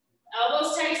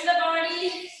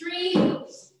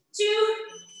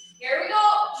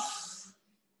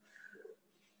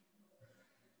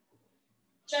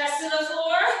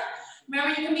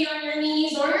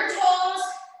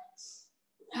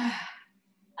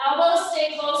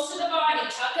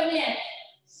 them in.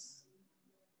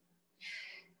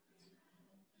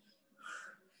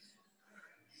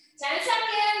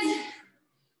 Seconds.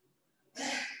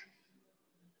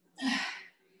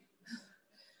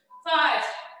 5,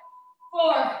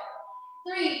 4,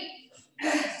 3,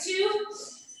 2.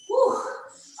 Whew.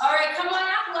 All right, come on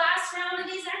up. Last round of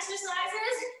these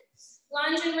exercises.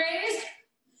 Lunge and raise.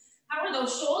 How are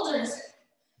those shoulders?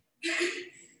 2.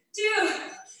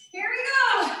 Here we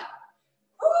go.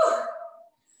 Whew.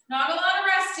 Not a lot of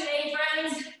rest today,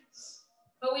 friends,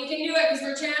 but we can do it because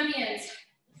we're champions.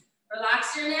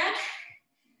 Relax your neck.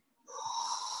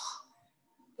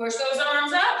 Push those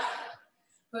arms up.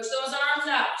 Push those arms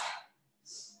out.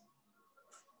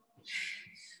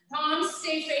 Palms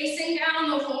stay facing down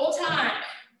the whole time.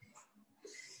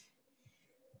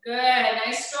 Good,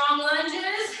 nice strong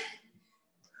lunges.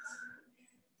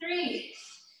 3,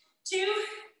 2,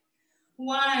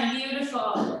 1,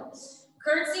 beautiful.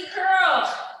 Curtsy curl.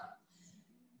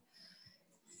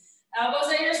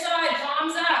 Elbows at your side,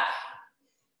 palms up.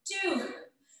 2,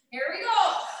 here we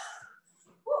go.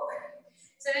 Woo.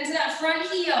 Sit into that front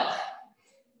heel.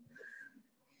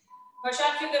 Push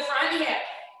up through the front hip.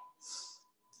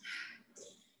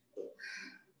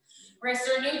 Wrists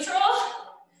are neutral,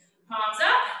 palms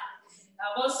up,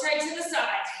 elbows tight to the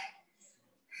side.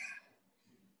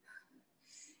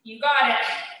 You got it.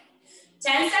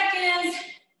 10 seconds.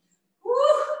 Woo.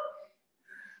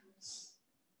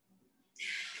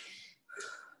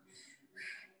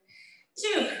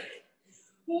 2,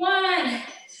 1.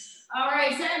 All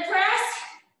right, center press.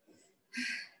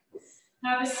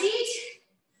 Have a seat.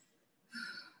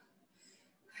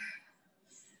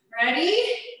 Ready?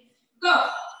 Go.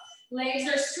 Legs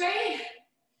are straight.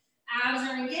 Abs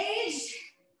are engaged.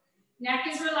 Neck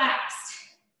is relaxed.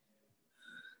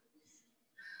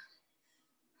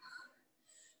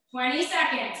 20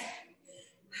 seconds.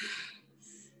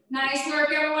 Nice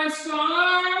work, everyone. Strong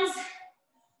arms.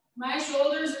 My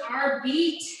shoulders are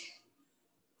beat.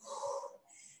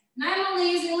 And I'm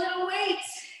only using little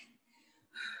weights.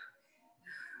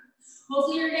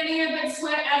 Hopefully you're getting a bit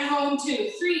sweat at home too.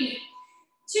 3,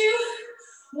 2,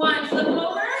 1. Flip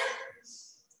over.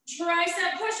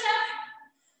 Tricep push-up.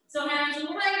 So hands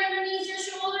right underneath your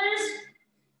shoulders.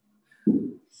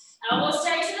 Elbows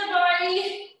tight to the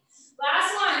body.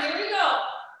 Last one, here we go.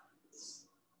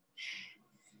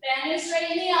 Bend and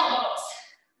straighten the elbows.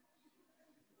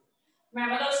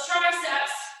 Remember those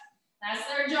triceps, that's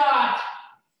their job.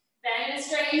 Bend and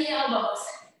straighten the elbows.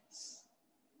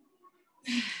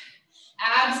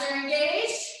 Abs are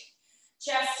engaged,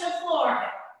 chest to floor.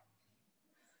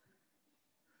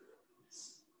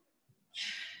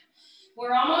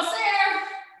 We're almost there.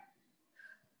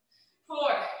 4,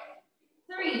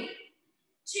 3,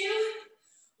 2,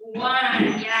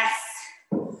 1. Yes.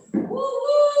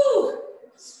 Woo-woo.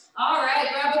 All right,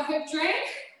 grab a quick drink.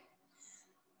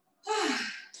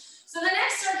 So the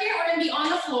next circuit, we're going to be on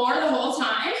the floor the whole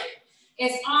time.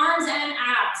 It's arms and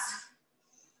abs.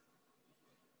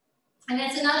 And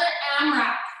it's another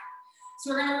AMRAP. So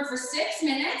we're going to work for 6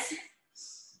 minutes,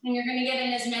 and you're going to get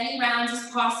in as many rounds as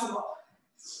possible.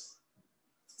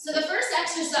 So the first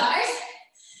exercise,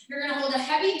 you're going to hold a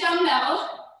heavy dumbbell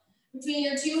between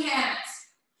your 2 hands.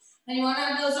 And you want to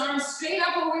have those arms straight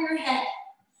up over your head.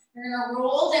 You're going to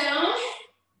roll down,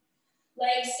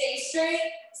 legs stay straight,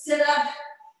 sit up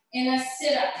in a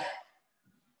sit-up.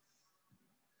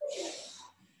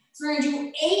 So we're going to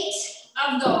do 8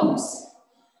 of those.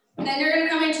 Then you're going to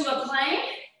come into a plank.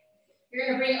 You're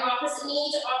going to bring opposite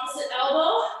knee to opposite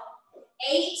elbow.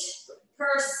 8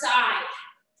 per side.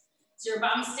 So your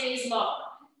bum stays low.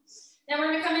 Then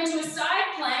we're going to come into a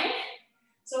side plank.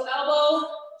 So elbow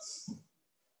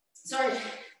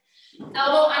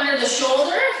under the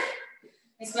shoulder.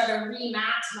 I just got to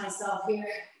remat myself here.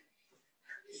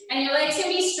 And your legs can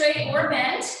be straight or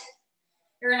bent.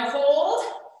 You're going to hold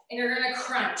and you're going to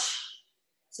crunch.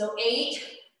 So 8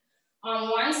 on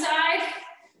one side,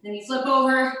 then you flip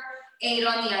over, 8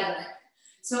 on the other.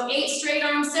 So 8 straight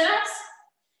arm sit-ups,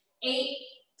 8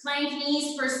 plank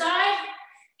knees per side,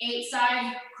 8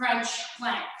 side crunch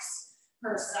planks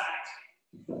per side.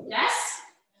 Yes?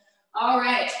 All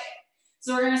right.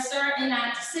 So we're going to start in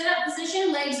that sit-up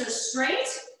position. Legs are straight,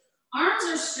 arms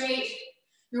are straight.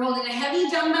 You're holding a heavy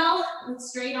dumbbell with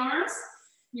straight arms.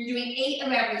 You're doing 8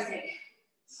 of everything.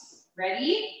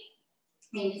 Ready?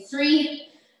 In 3,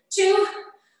 2,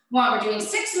 1. We're doing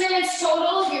 6 minutes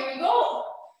total. Here we go.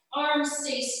 Arms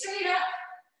stay straight up.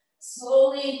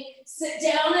 Slowly sit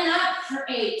down and up for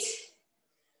 8.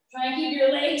 Try and keep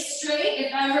your legs straight.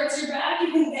 If that hurts your back,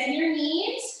 you can bend your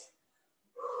knees.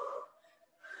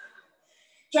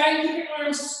 Try and keep your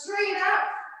arms straight up.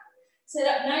 Sit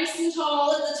up nice and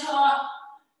tall at the top,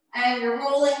 and you're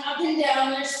rolling up and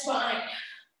down your spine.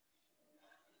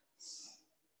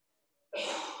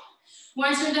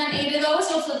 Once you're done 8 of those,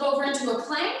 you'll flip over into a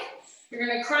plank. You're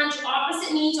gonna crunch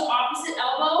opposite knee to opposite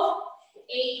elbow,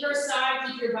 8 per side,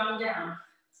 keep your bum down.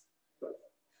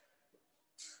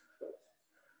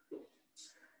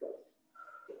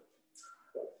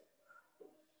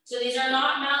 So these are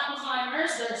not mountain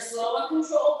climbers, they're slow and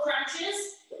controlled crunches,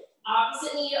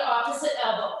 opposite knee to opposite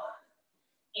elbow,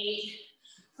 8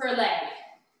 per leg.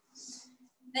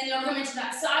 Then you'll come into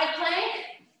that side plank.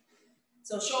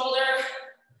 So shoulder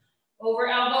over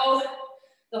elbow,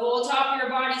 the whole top of your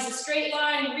body is a straight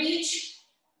line, reach,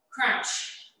 crunch.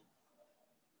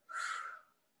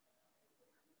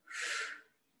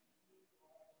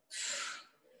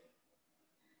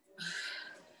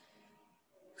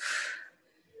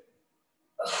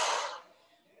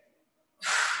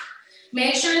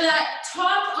 Make sure that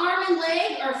top arm and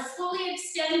leg are fully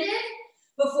extended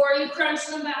before you crunch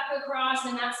them back across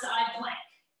in that side plank.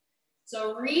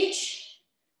 So reach,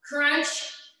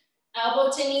 crunch,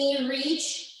 elbow to knee,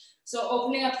 reach. So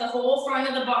opening up the whole front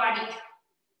of the body.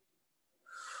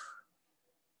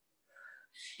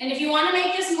 And if you want to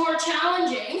make this more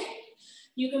challenging,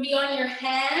 you can be on your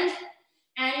hand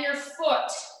and your foot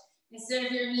instead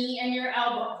of your knee and your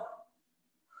elbow.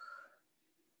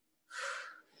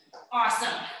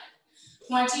 Awesome.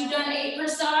 Once you've done 8 per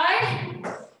side,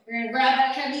 you're gonna grab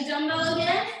that heavy dumbbell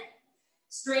again.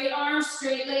 Straight arms,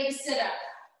 straight legs, sit up.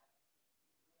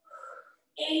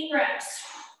 8 reps.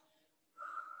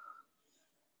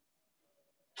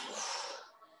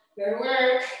 Good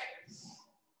work.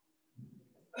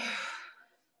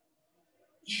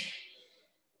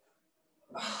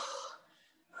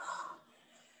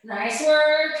 Nice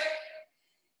work.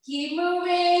 Keep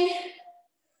moving.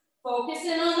 Focus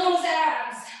in on those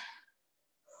abs.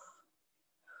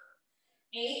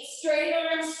 8 straight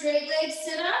arms, straight leg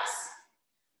sit-ups.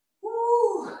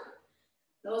 Woo.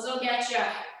 Those will get you.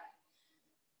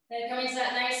 Then come into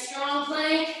that nice strong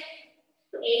plank.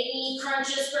 8 knee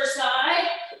crunches per side.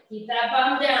 Keep that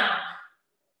bum down.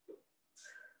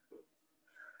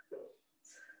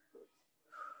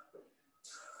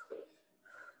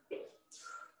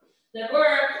 Good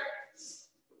work.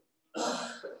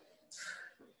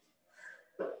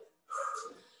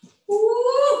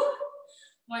 Woo.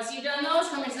 Once you've done those,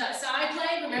 come into that side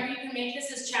plank. Remember, you can make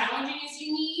this as challenging as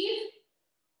you need.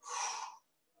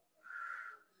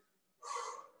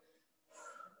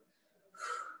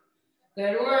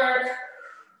 Good work.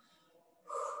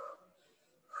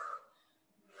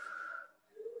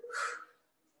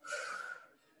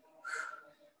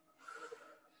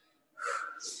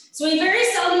 So we very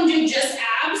seldom do just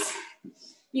abs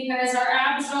because our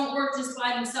abs don't work just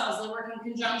by themselves. They work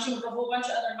in conjunction with a whole bunch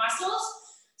of other muscles.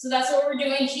 So that's what we're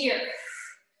doing here.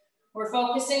 We're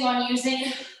focusing on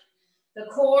using the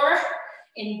core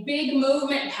in big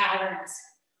movement patterns.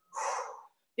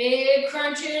 Big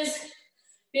crunches,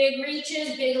 big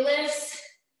reaches, big lifts.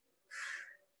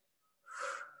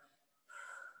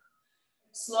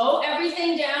 Slow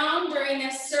everything down during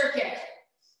this circuit.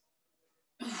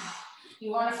 You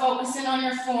want to focus in on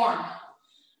your form.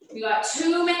 We got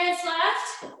 2 minutes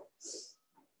left.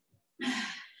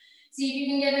 See if you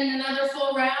can get in another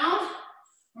full round,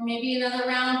 or maybe another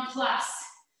round plus.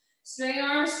 Straight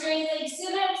arms, straight legs,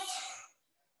 sit-ups.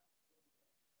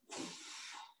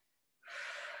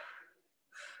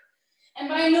 And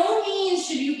by no means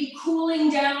should you be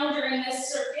cooling down during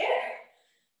this circuit.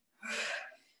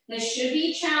 This should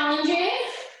be challenging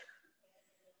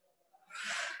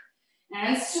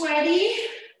and sweaty.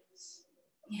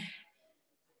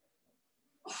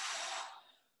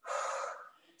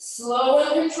 Slow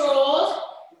and controlled.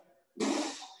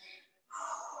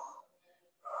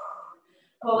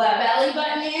 Pull that belly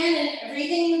button in, and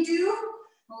everything you do,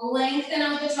 lengthen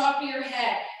out the top of your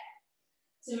head.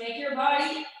 So make your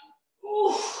body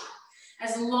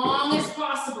as long as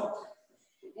possible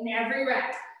in every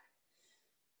rep.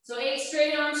 So 8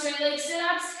 straight arm, straight leg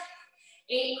sit-ups,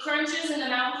 8 crunches in the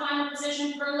mountain climber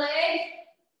position per leg,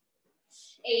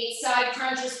 8 side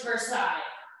crunches per side.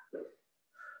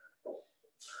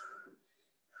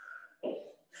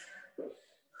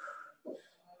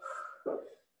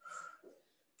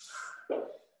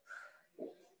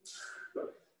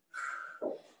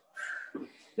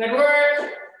 Good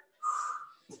work.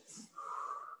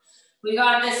 We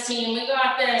got this, team. We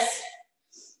got this.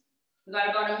 We got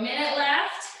about a minute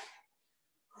left.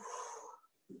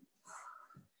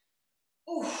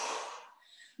 Ooh.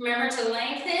 Remember to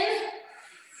lengthen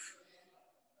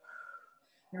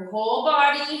your whole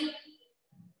body.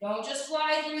 Don't just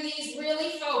fly through these,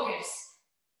 really focus.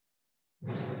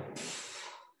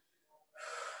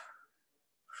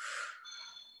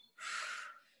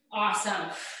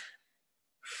 Awesome.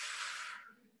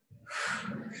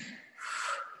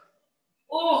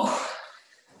 Oh.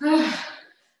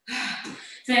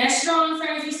 Finish strong,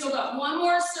 friends. We still got one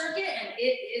more circuit and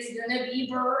it is gonna be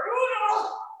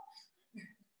brutal.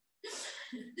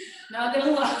 Not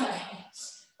gonna lie.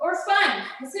 Or fun.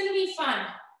 It's gonna be fun.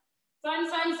 Fun,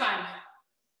 fun, fun.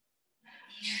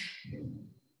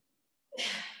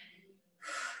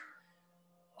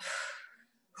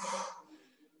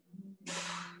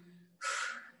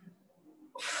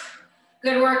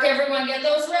 Good work, everyone. Get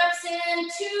those reps in.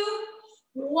 2,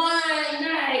 1.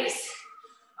 Nice.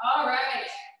 All right.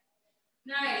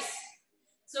 Nice.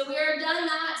 So we are done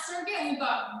that circuit. We've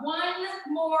got one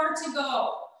more to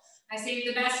go. I saved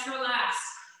the best for last.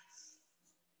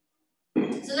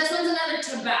 So this one's another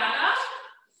Tabata.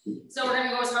 So we're gonna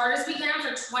go as hard as we can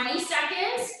for 20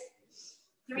 seconds,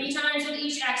 3 times with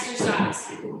each exercise.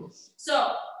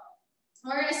 So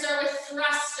we're gonna start with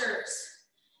thrusters.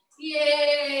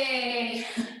 Yay!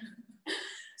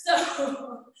 So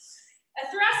a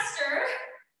thruster,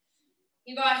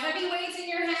 you got heavy weights in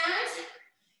your hands,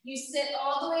 you sit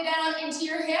all the way down into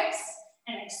your hips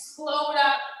and explode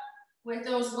up with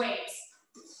those weights.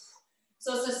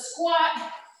 So it's a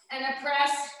squat and a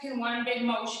press in one big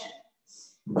motion.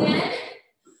 Then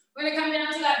we're gonna come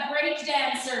down to that break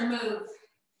dancer move.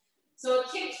 So a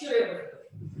kick through.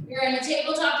 You're in the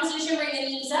tabletop position, bring the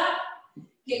knees up,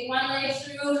 kick one leg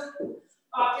through,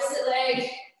 opposite leg,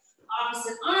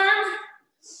 opposite arm.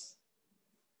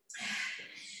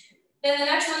 Then the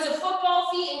next one's a football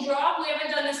feet and drop. We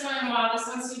haven't done this one in a while. This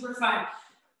one's super fun.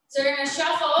 So you're gonna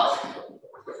shuffle,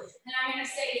 and I'm gonna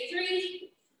say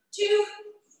 3, 2,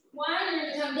 1.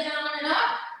 You're gonna come down and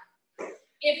up.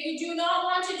 If you do not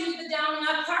want to do the down and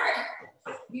up part,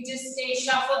 you just stay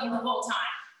shuffling the whole time.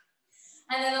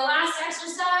 And then the last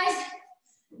exercise,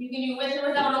 you can do with or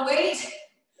without a weight.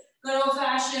 Good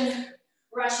old-fashioned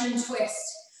Russian twist.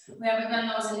 We haven't done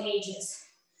those in ages.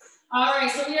 All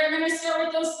right, so we are gonna start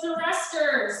with those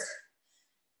thrusters.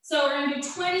 So we're gonna do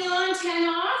 20 on, 10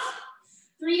 off,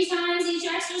 3 times each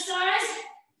exercise.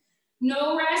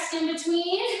 No rest in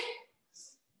between.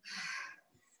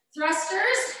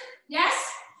 Thrusters, yes?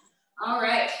 All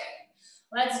right,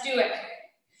 let's do it.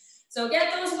 So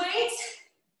get those weights.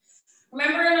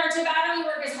 Remember in our Tabata, we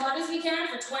work as hard as we can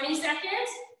for 20 seconds.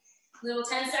 Little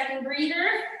 10-second breather.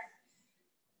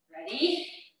 Ready?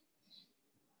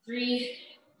 3,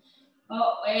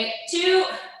 oh, wait, 2,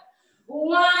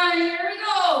 1, here we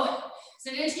go.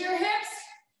 Sit into your hips,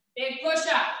 big push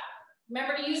up.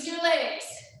 Remember to use your legs.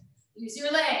 Use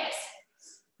your legs.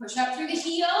 Push up through the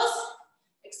heels,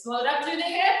 explode up through the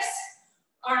hips.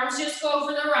 Arms just go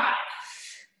for the ride.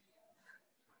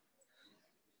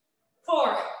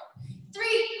 4,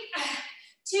 3,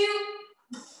 2,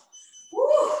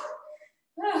 woo.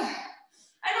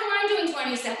 I don't mind doing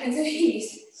 20 seconds of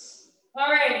these. All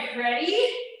right, ready?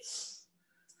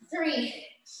 3,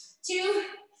 2,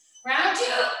 round 2.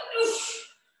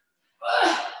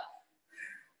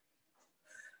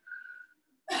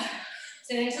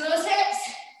 Sit into those hips.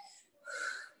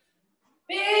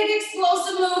 Big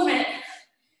explosive movement.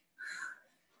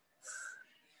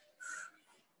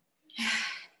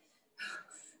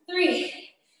 3,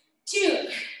 2,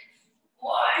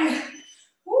 1.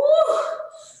 Woo.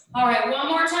 All right, one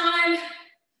more time.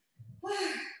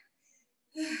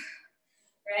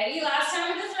 Ready? Last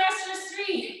time with the thrusters.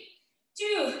 3,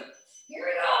 2. Here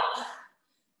we go.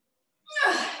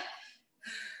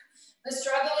 The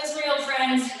struggle is real,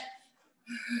 friends.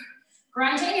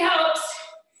 Grunting helps.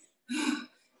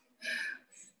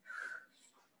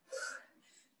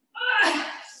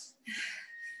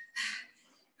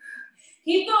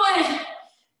 Keep going.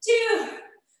 2,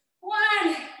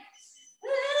 1.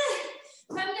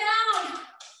 Come down.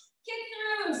 Kick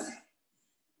throughs.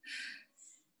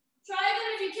 Try them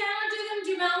if you cannot do them.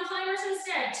 Do mountain climbers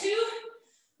instead. 2,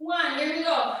 1. Here we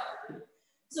go.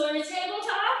 So in a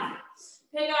tabletop,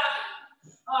 pick up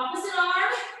opposite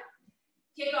arm.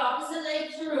 Kick opposite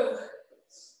leg through.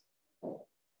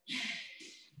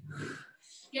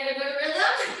 Get a good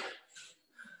rhythm.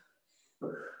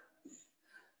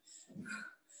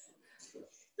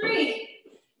 3,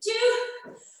 2,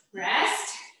 rest.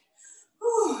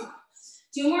 Whew.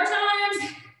 2 more times.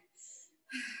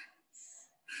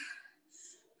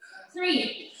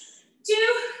 3, 2,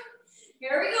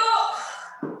 here we go.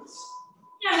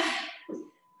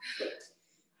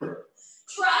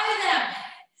 Try them.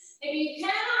 If you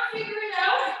cannot figure it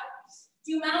out,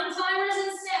 do mountain climbers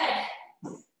instead.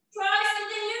 Try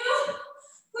something new.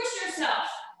 Push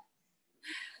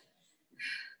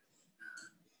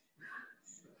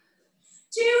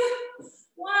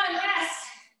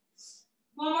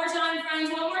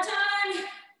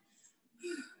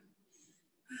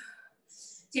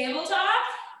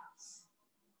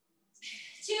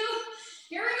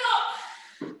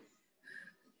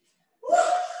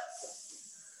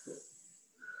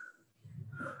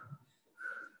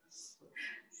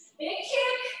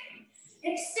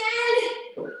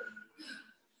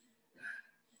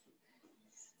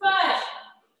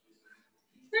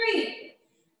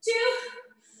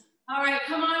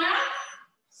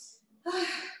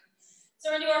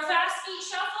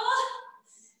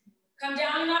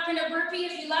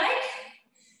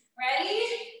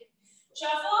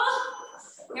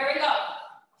Here we go.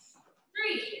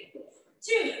 3,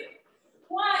 2,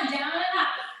 1, down and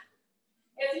up.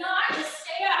 If not, just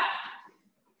stay up.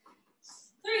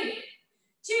 3,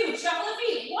 2, shuffle the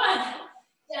feet. 1,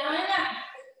 down and up.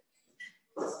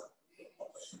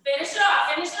 Finish it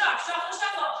off, finish it off. Shuffle,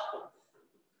 shuffle.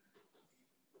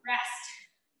 Rest.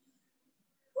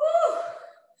 Woo!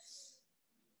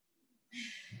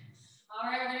 All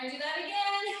right, we're gonna do that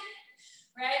again.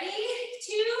 Ready?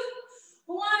 2,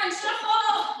 1,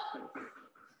 shuffle.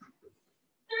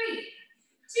 3,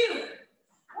 2,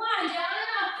 1, down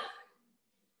and up.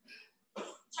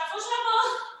 Shuffle, shuffle.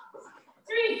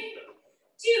 3,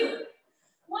 2,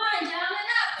 1, down and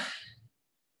up.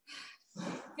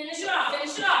 Finish it off,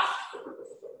 finish it off.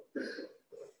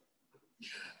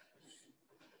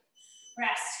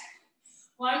 Rest.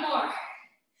 One more.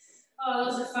 Oh,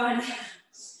 those are fun.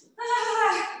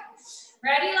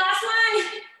 Ready, last one.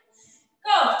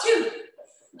 Go, 2,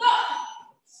 go.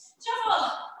 Shuffle.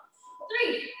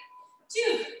 3,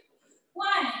 2,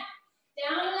 1.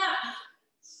 Down and up.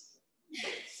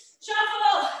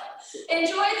 Shuffle.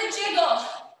 Enjoy the jiggle.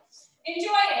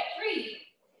 Enjoy it. 3,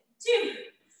 2,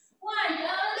 1. Down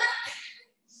and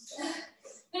up.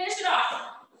 Finish it off.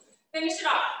 Finish it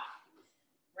off.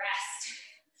 Rest.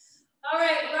 All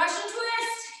right, Russian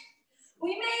twist. We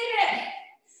made it.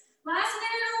 Last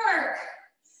minute of work.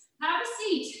 Have a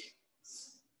seat.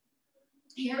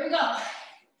 Here we go.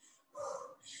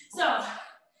 So,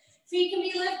 feet can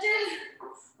be lifted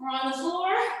or on the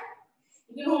floor.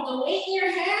 You can hold the weight in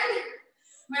your hand.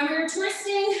 Remember, you're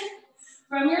twisting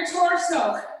from your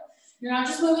torso. You're not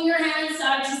just moving your hands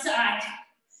side to side.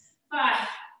 5,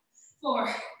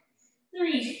 4,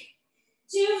 3,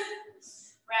 2,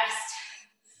 rest.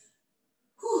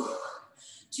 Whew.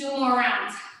 2 more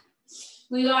rounds.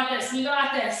 We got this, we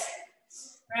got this.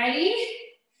 Ready?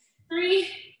 3,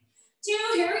 2,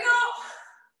 here we go.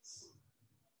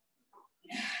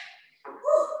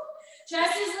 Whew.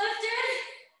 Chest is lifted.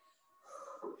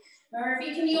 Remember,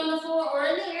 feet can be on the floor or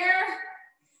in the air.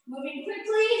 Moving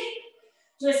quickly,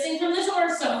 twisting from the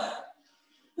torso.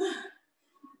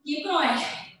 Keep going.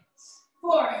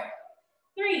 4,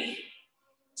 3,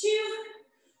 2,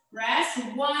 rest.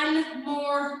 1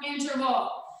 more interval.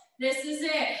 This is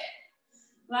it.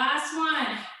 Last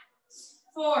one.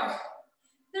 4,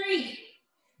 3, 2,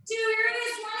 here it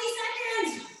is,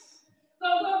 20 seconds. Go,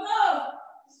 go, go.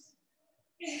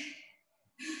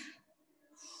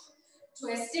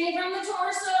 Twisting from the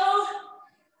torso,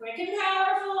 quick and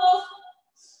powerful.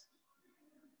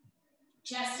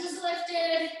 Chest is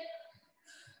lifted.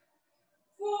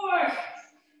 4,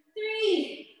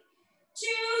 3, 2,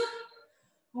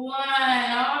 1.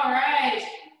 All right.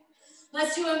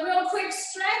 Let's do a real quick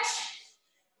stretch.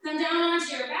 Come down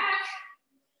onto your back.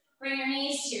 Bring your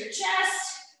knees to your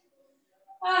chest.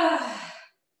 And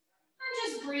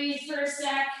just breathe for a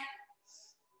sec.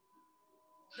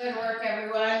 Good work,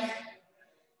 everyone.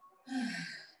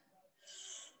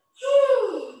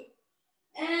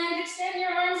 And extend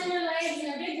your arms and your legs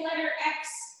in a big letter X.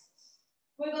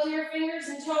 Wiggle your fingers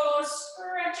and toes.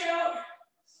 Stretch out.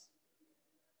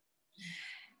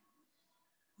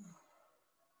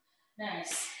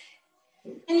 Nice.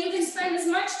 And you can spend as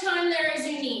much time there as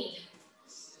you need.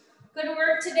 Good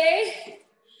work today.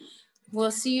 We'll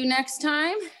see you next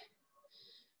time.